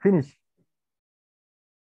 Okay. Finish.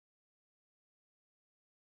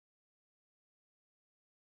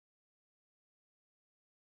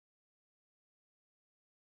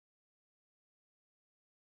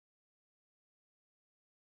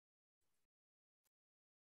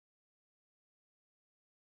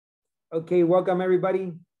 Okay, welcome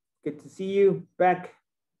everybody. Good to see you back.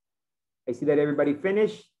 I see that everybody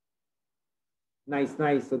finished. Nice.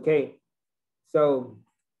 Okay. So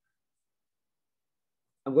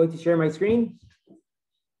I'm going to share my screen.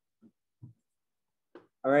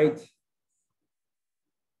 All right.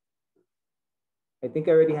 I think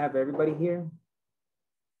I already have everybody here.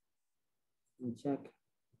 Let me check.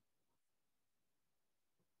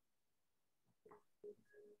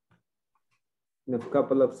 In a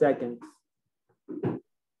couple of seconds.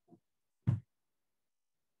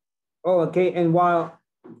 Oh, okay. And while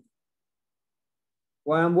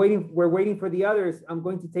we're waiting for the others, I'm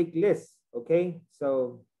going to take lists. Okay.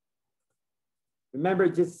 So remember,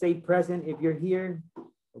 just say present if you're here.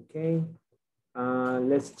 Okay.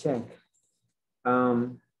 Let's check.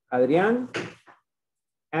 Adrian,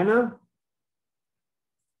 Anna.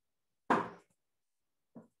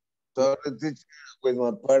 Sorry, teacher, with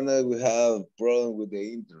my partner, we have problem with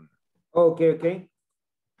the internet. Okay.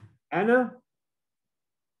 Anna?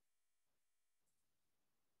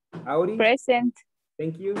 Audi? Present.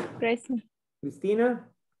 Thank you. Present. Christina?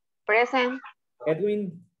 Present.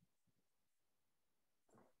 Edwin?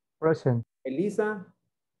 Present. Elisa?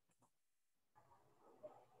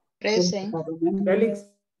 Present.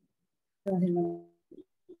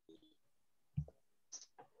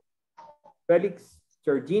 Felix?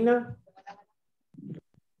 Georgina?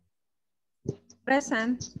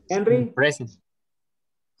 Present. Henry? Present.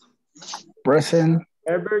 Present.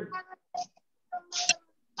 Herbert?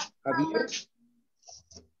 Javier?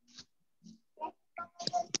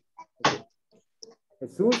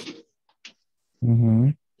 Jesus?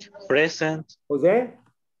 Present. Jose?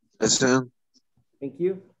 Present. Thank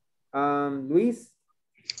you. Luis?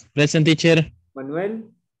 Present, teacher. Manuel?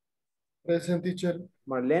 Present, teacher.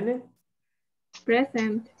 Marlene?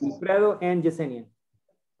 Present. Wilfredo and Yesenia.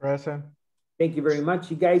 Present. Thank you very much,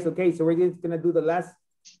 you guys. Okay, so we're just gonna do the last.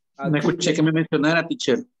 Me escuché que me mencionara,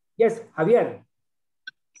 teacher. Yes, Javier.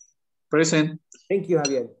 Present. Thank you,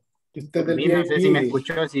 Javier. Usted del No sé si me VIP.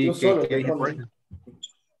 escuchó, si Yo solo, que dije perdón. present.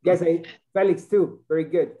 Yes, Felix too. Very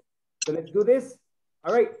good. So let's do this.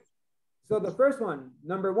 All right. So the first one,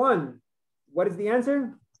 number 1, what is the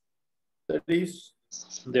answer? There is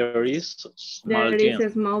small There gym. is a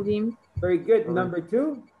small gym. Very good. Number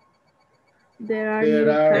 2. There are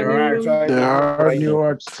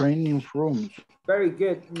newer training rooms. Very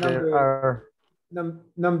good.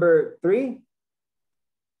 Number 3.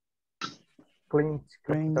 Clean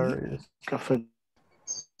cafeterias.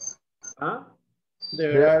 Huh?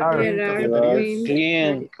 There are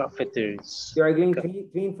clean cafeterias. There are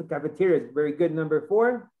clean for cafeterias. Very good. Number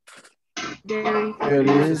 4. There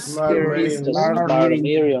is Smart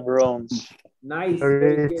meeting rooms. Nice.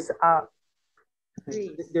 There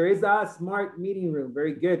is a smart meeting room.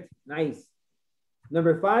 Very good. Nice.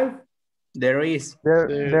 Number 5. There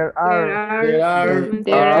are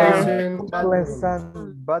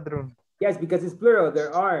pleasant bathroom. Yes, because it's plural.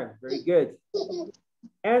 There are. Very good.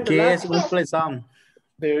 And the last one.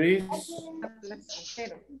 There is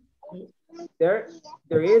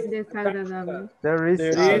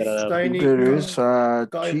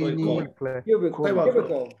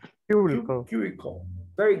cubicle.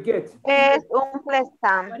 Very good. Es un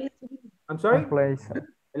pleasant. I'm sorry?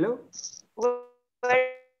 Hello?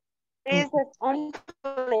 Where is it un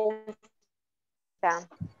pleasant?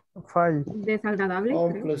 Desagradable.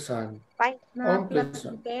 Unpleasant.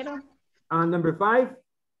 Unpleasant. Number 5.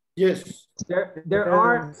 Yes. There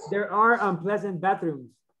are unpleasant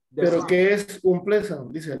bathrooms. Pero ¿qué es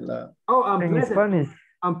unpleasant? Dice la. Oh, unpleasant.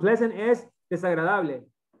 Unpleasant es desagradable.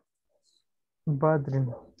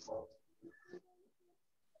 Bathroom.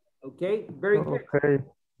 Okay, very good. Okay.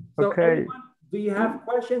 So everyone, do you have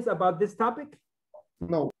questions about this topic?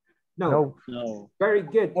 No. Very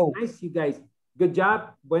good. Nice, you guys. Good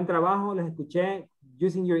job. Buen trabajo. Les escuché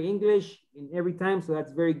using your English in every time. So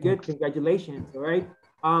that's very good. Congratulations. All right.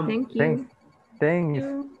 Thank you. Thanks.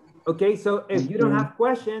 Okay, so if you don't have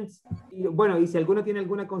questions, bueno, y si alguno tiene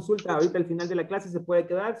alguna consulta ahorita al final de la clase se puede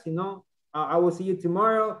quedar. Si no, I will see you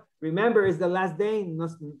tomorrow. Remember, it's the last day. No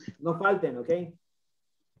falten, okay?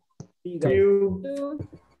 See you See guys. you.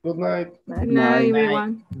 Good night. Good night,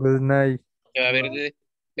 everyone. Good night. Que va a haber de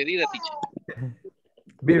despedida, teacher.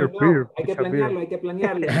 Beer, No, beer. hay que mucha beer. planearlo, hay que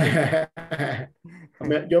planearlo.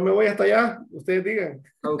 Yo me voy hasta allá, ustedes digan.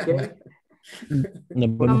 Ok.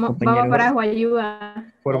 Nos vemos, Vamos compañeros. para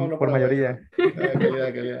Guayuba. Vámonos Por para mayoría.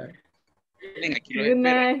 Calidad, calidad. Ven, aquí los Good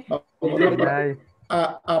espero. night. Vámonos Good night.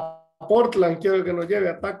 a Portland, quiero que nos lleve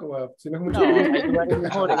a Taco, va, si no es mucho. No, hay lugares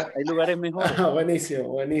mejores. Hay lugares mejores. Buenísimo,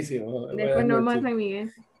 buenísimo. Después Buenas nos vamos a noches. San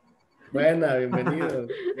Miguel. Buena, bienvenido.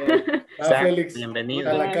 Exacto, Félix, bienvenido.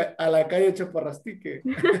 a la calle Chaparrastique.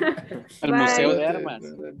 Al Bye. Museo de Armas.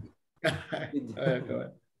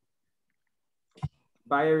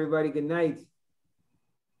 Bye, everybody. Good night.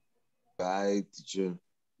 Bye, teacher.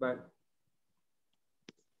 Bye.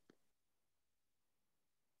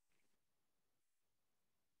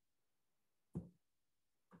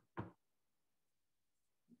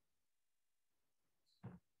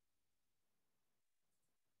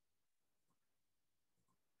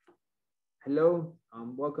 Hello,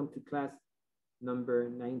 welcome to class number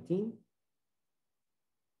 19.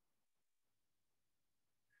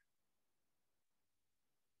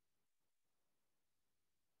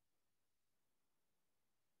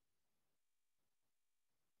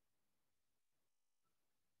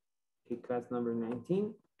 Okay, class number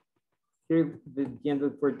 19. Here, the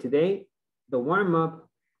agenda for today, the warm-up,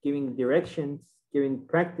 giving directions, giving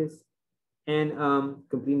practice, and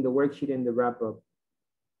completing the worksheet and the wrap-up.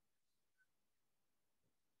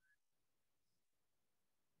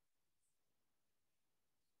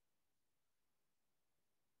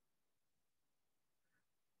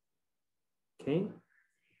 Okay.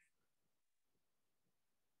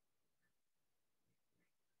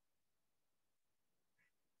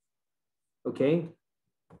 Okay,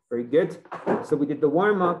 very good. So we did the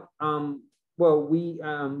warm up. Well, we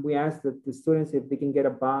asked the students if they can get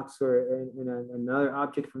a box or another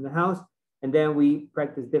object from the house, and then we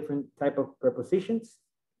practiced different type of prepositions,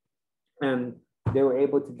 and they were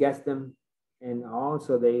able to guess them. And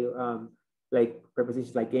also they like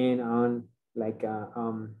prepositions like in, on, like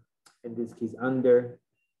in this case under,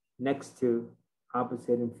 next to,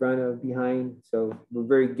 opposite, in front of, behind. So we're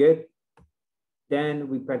very good. Then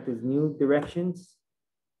we practice new directions.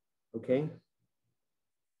 Okay.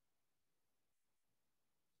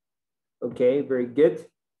 Okay, very good.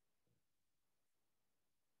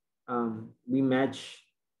 We match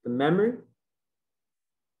the memory.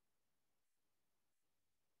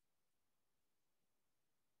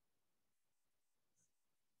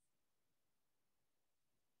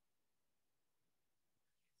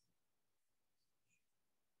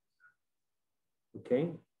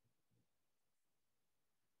 Okay.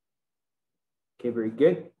 Okay, very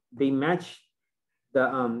good. They match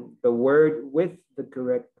the word with the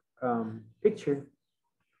correct picture.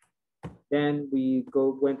 Then we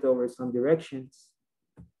went over some directions.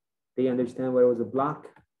 They understand what it was a block,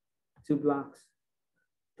 2 blocks.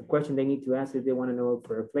 The question they need to ask is they want to know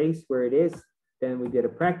for a place where it is. Then we did a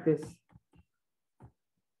practice.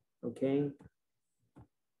 Okay.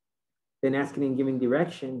 Then asking and giving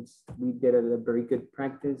directions. We did a very good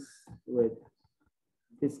practice with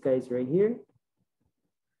this guy's right here.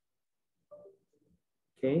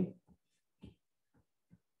 Okay.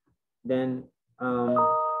 Then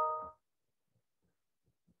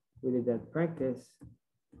we did that practice.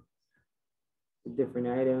 The different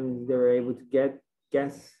items they were able to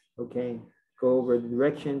guess. Okay. Go over the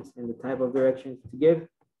directions and the type of directions to give.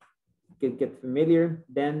 Get familiar.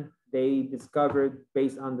 Then they discovered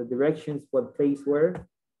based on the directions what place were.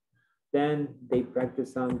 Then they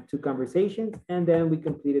practiced on 2 conversations, and then we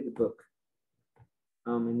completed the book.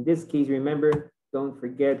 In this case, remember, don't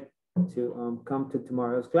forget to come to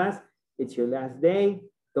tomorrow's class. It's your last day.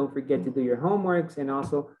 Don't forget to do your homeworks, and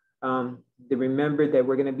also remember that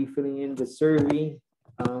we're going to be filling in the survey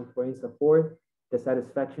for INSAFORP, the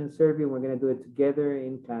satisfaction survey. We're going to do it together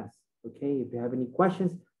in class. Okay, if you have any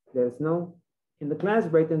questions, let us know in the class,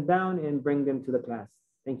 write them down and bring them to the class.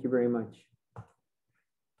 Thank you very much.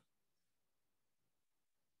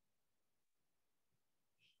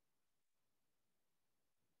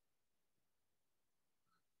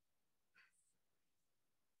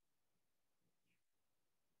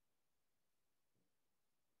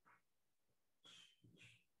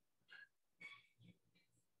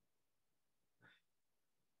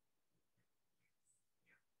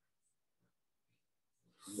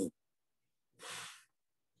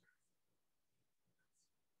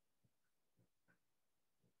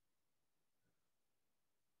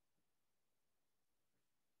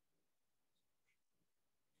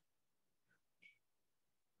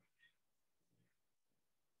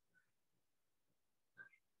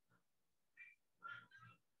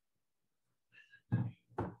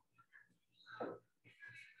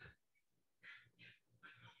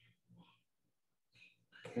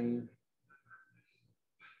 Okay.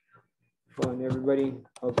 Well, everybody,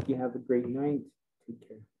 hope you have a great night. Take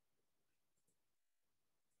care.